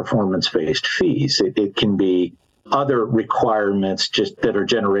just performance-based fees. It can be other requirements just that are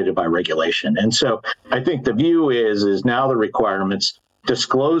generated by regulation. And so I think the view is now the requirements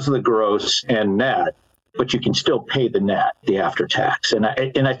disclose the gross and net, but you can still pay the net, the after tax. And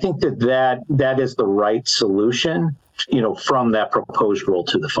I think that is the right solution, from that proposed rule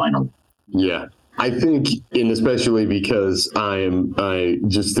to the final. Yeah. I think, and especially because I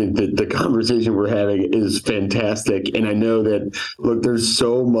just think that the conversation we're having is fantastic. And I know that, look, there's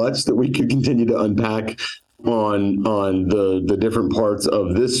so much that we could continue to unpack on the different parts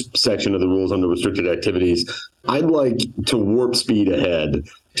of this section of the rules under restricted activities. I'd like to warp speed ahead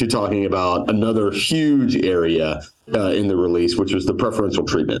to talking about another huge area in the release, which was the preferential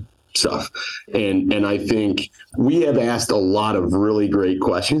treatment stuff. And I think we have asked a lot of really great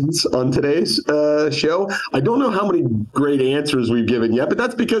questions on today's show. I don't know how many great answers we've given yet, but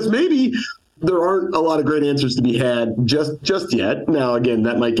that's because maybe there aren't a lot of great answers to be had just yet. Now, again,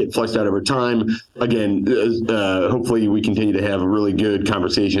 that might get fleshed out over time. Again, hopefully we continue to have really good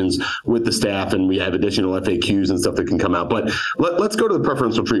conversations with the staff and we have additional FAQs and stuff that can come out. But let's go to the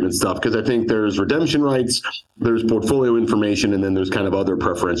preferential treatment stuff, because I think there's redemption rights, there's portfolio information, and then there's kind of other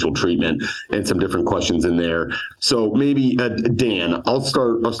preferential treatment and some different questions in there. So maybe, Dan, I'll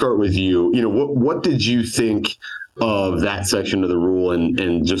start with you. What did you think of that section of the rule,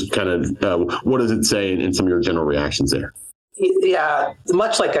 and just kind of what does it say in some of your general reactions there? Yeah,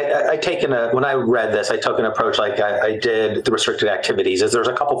 much like when I read this, I took an approach like I did the restricted activities, is there's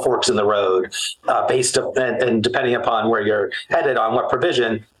a couple forks in the road based on, and depending upon where you're headed on what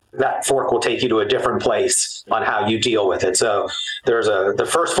provision, that fork will take you to a different place on how you deal with it. So the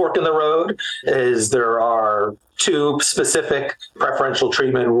first fork in the road is there are two specific preferential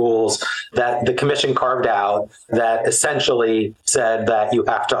treatment rules that the commission carved out that essentially said that you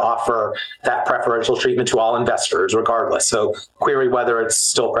have to offer that preferential treatment to all investors regardless. So query whether it's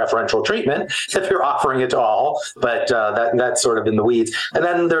still preferential treatment if you're offering it to all, but that's sort of in the weeds. And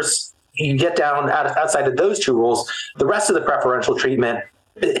then you get down outside of those two rules, the rest of the preferential treatment,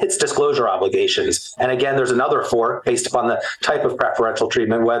 it's disclosure obligations. And again, there's another fork based upon the type of preferential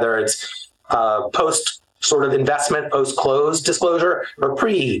treatment, whether it's post sort of investment, post-close disclosure or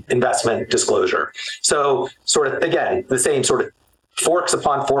pre-investment disclosure. So sort of, again, the same sort of forks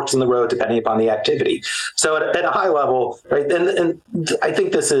upon forks in the road, depending upon the activity. So at a high level, right, and I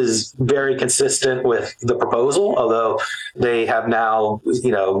think this is very consistent with the proposal, although they have now,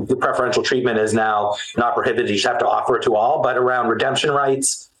 the preferential treatment is now not prohibited. You just have to offer it to all, but around redemption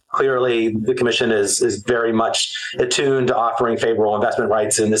rights, clearly the commission is very much attuned to offering favorable investment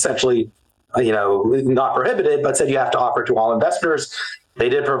rights and essentially, not prohibited, but said you have to offer to all investors. They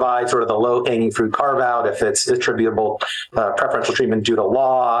did provide sort of the low-hanging fruit carve-out. If it's attributable preferential treatment due to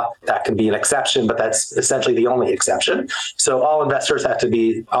law, that can be an exception, but that's essentially the only exception. So all investors have to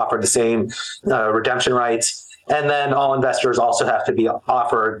be offered the same redemption rights. And then all investors also have to be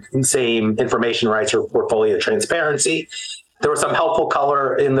offered the same information rights or portfolio transparency. There was some helpful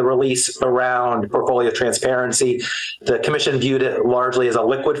color in the release around portfolio transparency. The commission viewed it largely as a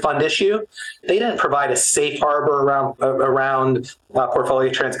liquid fund issue. They didn't provide a safe harbor around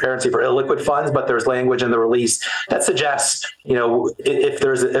portfolio transparency for illiquid funds, but there's language in the release that suggests, if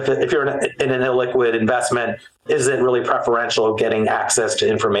you're in an illiquid investment, is it really preferential getting access to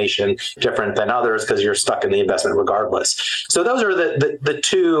information different than others because you're stuck in the investment regardless. So those are the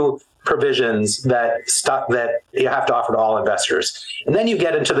two provisions that you have to offer to all investors. And then you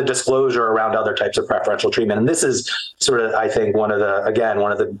get into the disclosure around other types of preferential treatment. And this is sort of, I think, one of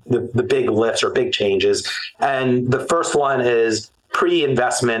the big lifts or big changes. And the first one is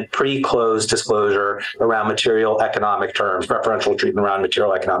pre-investment, pre-close disclosure around material economic terms, preferential treatment around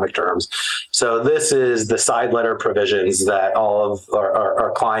material economic terms. So this is the side letter provisions that all of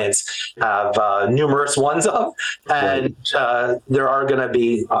our clients have numerous ones of. And there are going to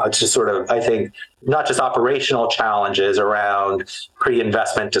be just sort of, I think, not just operational challenges around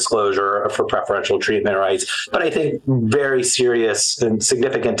pre-investment disclosure for preferential treatment rights, but I think very serious and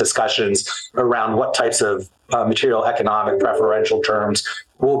significant discussions around what types of material economic preferential terms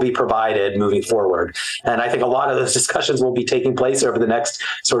will be provided moving forward. And I think a lot of those discussions will be taking place over the next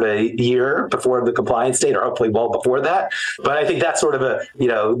sort of year before the compliance date, or hopefully well before that. But I think that's sort of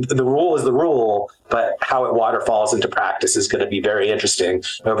the rule is the rule, but how it waterfalls into practice is going to be very interesting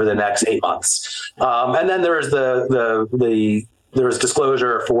over the next 8 months. And then there's there's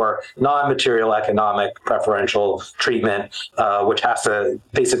disclosure for non-material economic preferential treatment, which has to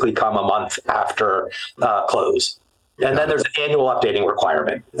basically come a month after close. And then there's an annual updating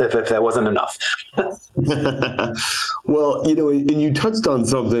requirement if that wasn't enough. Well, and you touched on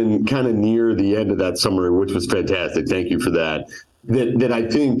something kind of near the end of that summary, which was fantastic. Thank you for that. That I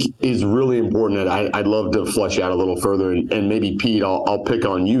think is really important. And I'd love to flesh out a little further. And maybe, Pete, I'll pick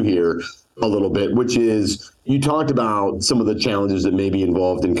on you here a little bit, which is you talked about some of the challenges that may be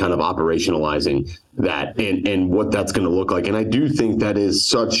involved in kind of operationalizing that and what that's going to look like. And I do think that is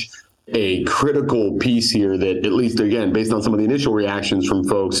such a critical piece here that, at least, again, based on some of the initial reactions from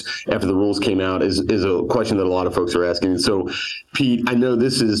folks after the rules came out, is a question that a lot of folks are asking. And so, Pete, I know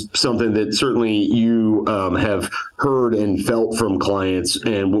this is something that certainly you have heard and felt from clients,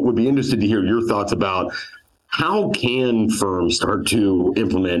 and would be interested to hear your thoughts about how can firms start to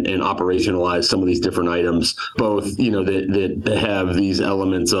implement and operationalize some of these different items, both, that have these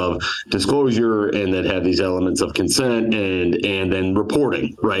elements of disclosure and that have these elements of consent and then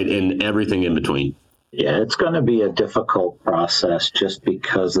reporting, right, and everything in between? Yeah, it's going to be a difficult process just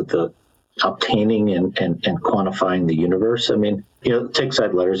because of the obtaining and quantifying the universe. I mean, take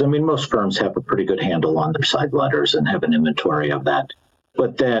side letters. I mean, most firms have a pretty good handle on their side letters and have an inventory of that.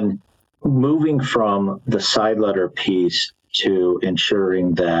 But then moving from the side letter piece to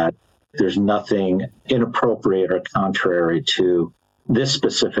ensuring that there's nothing inappropriate or contrary to this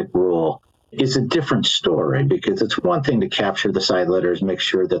specific rule is a different story, because it's one thing to capture the side letters, make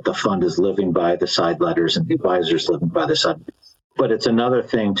sure that the fund is living by the side letters and the advisor's living by the side, but it's another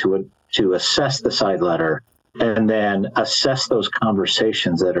thing to assess the side letter and then assess those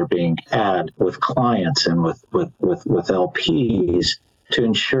conversations that are being had with clients and with LPs to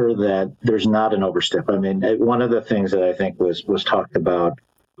ensure that there's not an overstep. I mean, one of the things that I think was talked about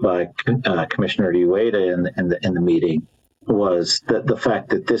by Commissioner Ueda in the meeting was the fact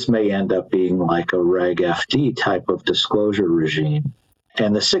that this may end up being like a Reg FD type of disclosure regime,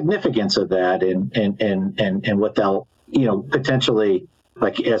 and the significance of that, and what they'll, potentially,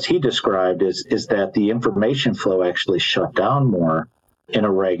 like as he described, is that the information flow actually shut down more in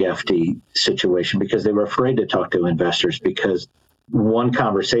a Reg FD situation because they were afraid to talk to investors because one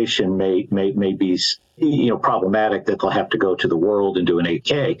conversation may be problematic that they'll have to go to the world and do an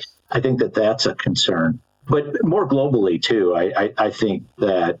 8K. I think that's a concern. But more globally, too, I think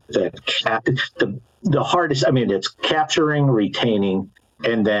that the hardest, it's capturing, retaining,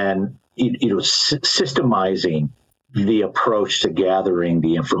 and then systemizing the approach to gathering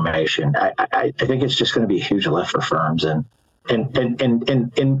the information. I think it's just going to be a huge lift for firms. And there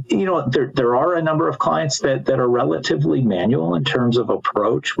are a number of clients that are relatively manual in terms of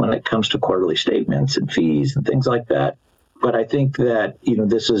approach when it comes to quarterly statements and fees and things like that. But I think that,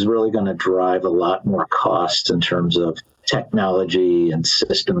 this is really going to drive a lot more costs in terms of technology and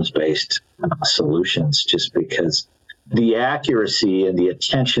systems-based solutions, just because the accuracy and the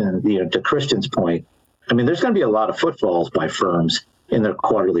attention, to Kristin's point, there's going to be a lot of footfalls by firms in their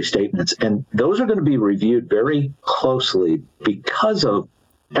quarterly statements, and those are going to be reviewed very closely because of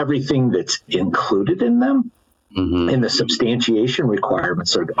everything that's included in them. Mm-hmm. And the substantiation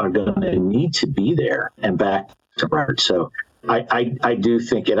requirements are going to need to be there and back to record. So I do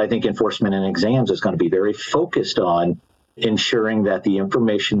think I think enforcement and exams is going to be very focused on ensuring that the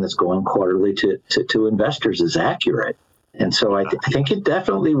information that's going quarterly to investors is accurate. And so I think it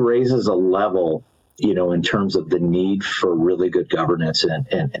definitely raises a level, in terms of the need for really good governance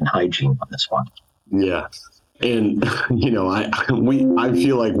and hygiene on this one. Yeah. And, I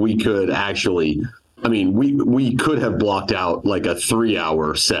feel like we could actually, we could have blocked out like a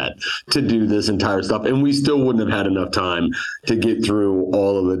 3-hour set to do this entire stuff, and we still wouldn't have had enough time to get through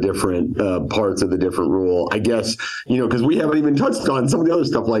all of the different parts of the different rule. I guess, because we haven't even touched on some of the other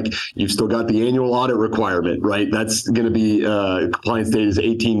stuff, like you've still got the annual audit requirement, right? That's going to be compliance date is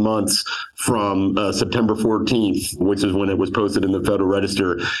 18 months from September 14th, which is when it was posted in the Federal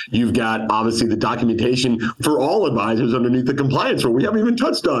Register. You've got obviously the documentation for all advisors underneath the compliance rule. We haven't even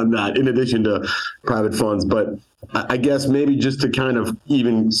touched on that in addition to private funds. But I guess maybe just to kind of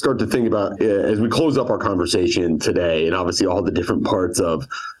even start to think about as we close up our conversation today, and obviously all the different parts of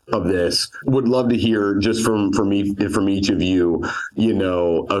this, would love to hear just from each of you,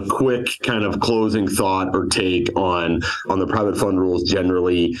 a quick kind of closing thought or take on the private fund rules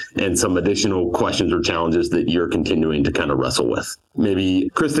generally, and some additional questions or challenges that you're continuing to kind of wrestle with. Maybe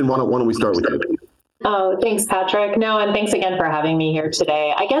Kristin, why don't we start with you? Oh, thanks, Patrick. No, and thanks again for having me here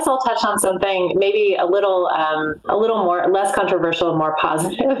today. I guess I'll touch on something maybe a little more less controversial, more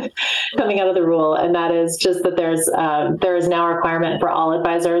positive coming out of the rule, and that is just that there is now a requirement for all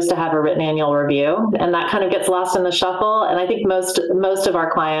advisors to have a written annual review, and that kind of gets lost in the shuffle. And I think most of our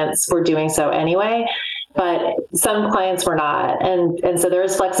clients were doing so anyway, but some clients were not. And so there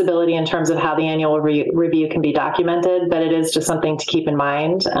is flexibility in terms of how the annual review can be documented, but it is just something to keep in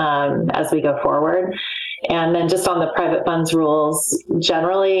mind as we go forward. And then just on the private funds rules,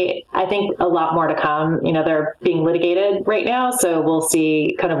 generally, I think a lot more to come. They're being litigated right now, so we'll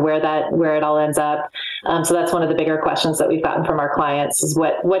see kind of where it all ends up. So that's one of the bigger questions that we've gotten from our clients is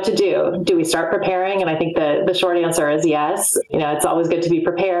what to do. Do we start preparing? And I think the short answer is yes. It's always good to be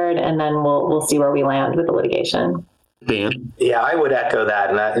prepared, and then we'll see where we land with the litigation. Dan? Yeah, I would echo that.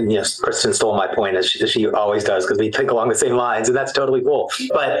 And Kristin stole my point, as she always does, because we think along the same lines, and that's totally cool.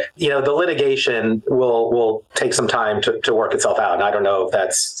 But, the litigation will take some time to work itself out. And I don't know if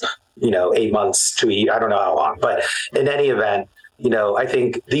that's, 8 months to a year. I don't know how long. But in any event, I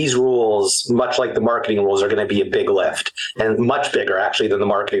think these rules, much like the marketing rules, are going to be a big lift, and much bigger actually than the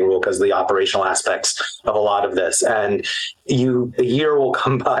marketing rule because of the operational aspects of a lot of this. And a year will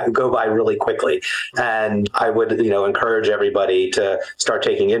go by really quickly. And I would, encourage everybody to start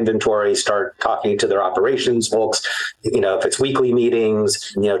taking inventory, start talking to their operations folks, if it's weekly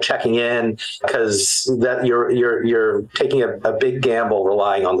meetings, checking in, because that you're taking a big gamble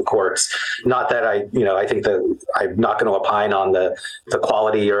relying on the courts. Not that I think that I'm not going to opine on the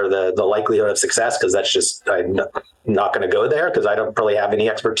quality or the likelihood of success, because that's just, I'm not going to go there because I don't really have any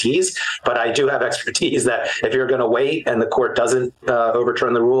expertise, but I do have expertise that if you're going to wait and the court doesn't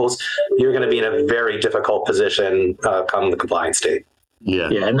overturn the rules, you're going to be in a very difficult position come the compliance date.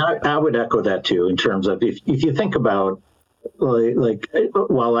 Yeah, and I would echo that too, in terms of if you think about,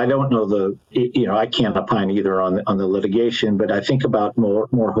 well, I don't know I can't opine either on the litigation, but I think about more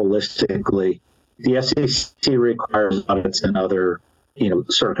holistically. The SEC requires audits in other,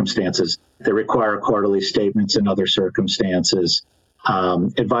 circumstances. They require quarterly statements in other circumstances.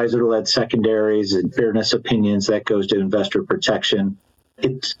 advisor-led secondaries and fairness opinions, that goes to investor protection.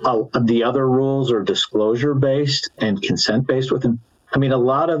 It's the other rules are disclosure-based and consent-based within. I mean, a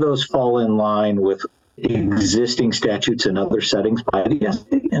lot of those fall in line with existing statutes and other settings by the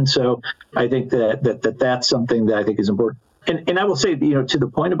SEC. And so I think that's something that I think is important. And I will say, to the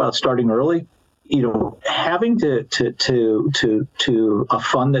point about starting early, having to a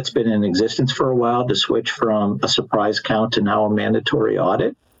fund that's been in existence for a while to switch from a surprise count to now a mandatory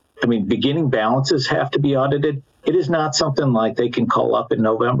audit. I mean, beginning balances have to be audited. It is not something like they can call up in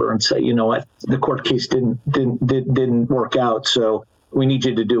November and say, you know what, the court case didn't work out, so we need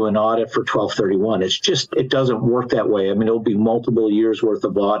you to do an audit for 12/31. It's just, it doesn't work that way. I mean, it'll be multiple years worth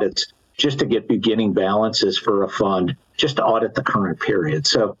of audits just to get beginning balances for a fund, just to audit the current period.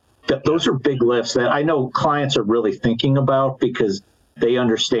 So those are big lifts that I know clients are really thinking about because they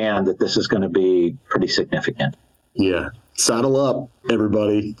understand that this is going to be pretty significant. Yeah. Saddle up,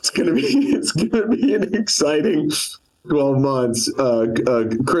 everybody. It's gonna be an exciting 12 months.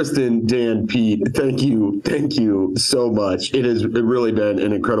 Kristin, Dan, Pete, thank you so much. It has really been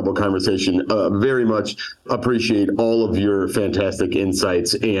an incredible conversation. Very much appreciate all of your fantastic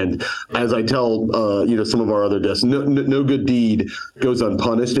insights. And as I tell, some of our other guests, no good deed goes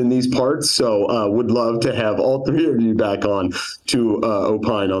unpunished in these parts. So would love to have all three of you back on to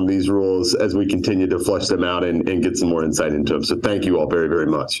opine on these rules as we continue to flesh them out and get some more insight into them. So thank you all very, very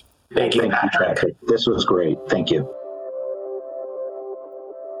much. Thank you, Patrick. This was great. Thank you.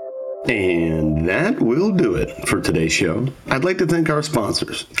 And that will do it for today's show. I'd like to thank our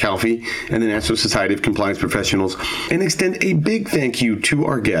sponsors, CALFI and the National Society of Compliance Professionals, and extend a big thank you to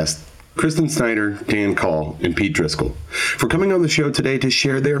our guests, Kristin Snyder, Dan Kahl, and Pete Driscoll, for coming on the show today to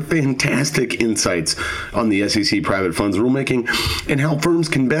share their fantastic insights on the SEC private funds rulemaking and how firms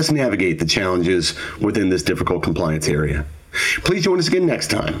can best navigate the challenges within this difficult compliance area. Please join us again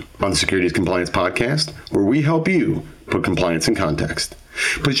next time on the Securities Compliance Podcast, where we help you put compliance in context.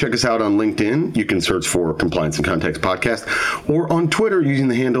 Please check us out on LinkedIn. You can search for Compliance in Context Podcast, or on Twitter using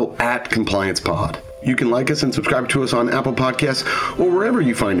the handle @CompliancePod. You can like us and subscribe to us on Apple Podcasts or wherever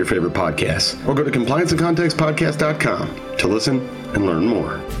you find your favorite podcasts, or go to complianceincontextpodcast.com to listen and learn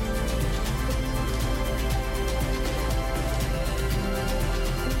more.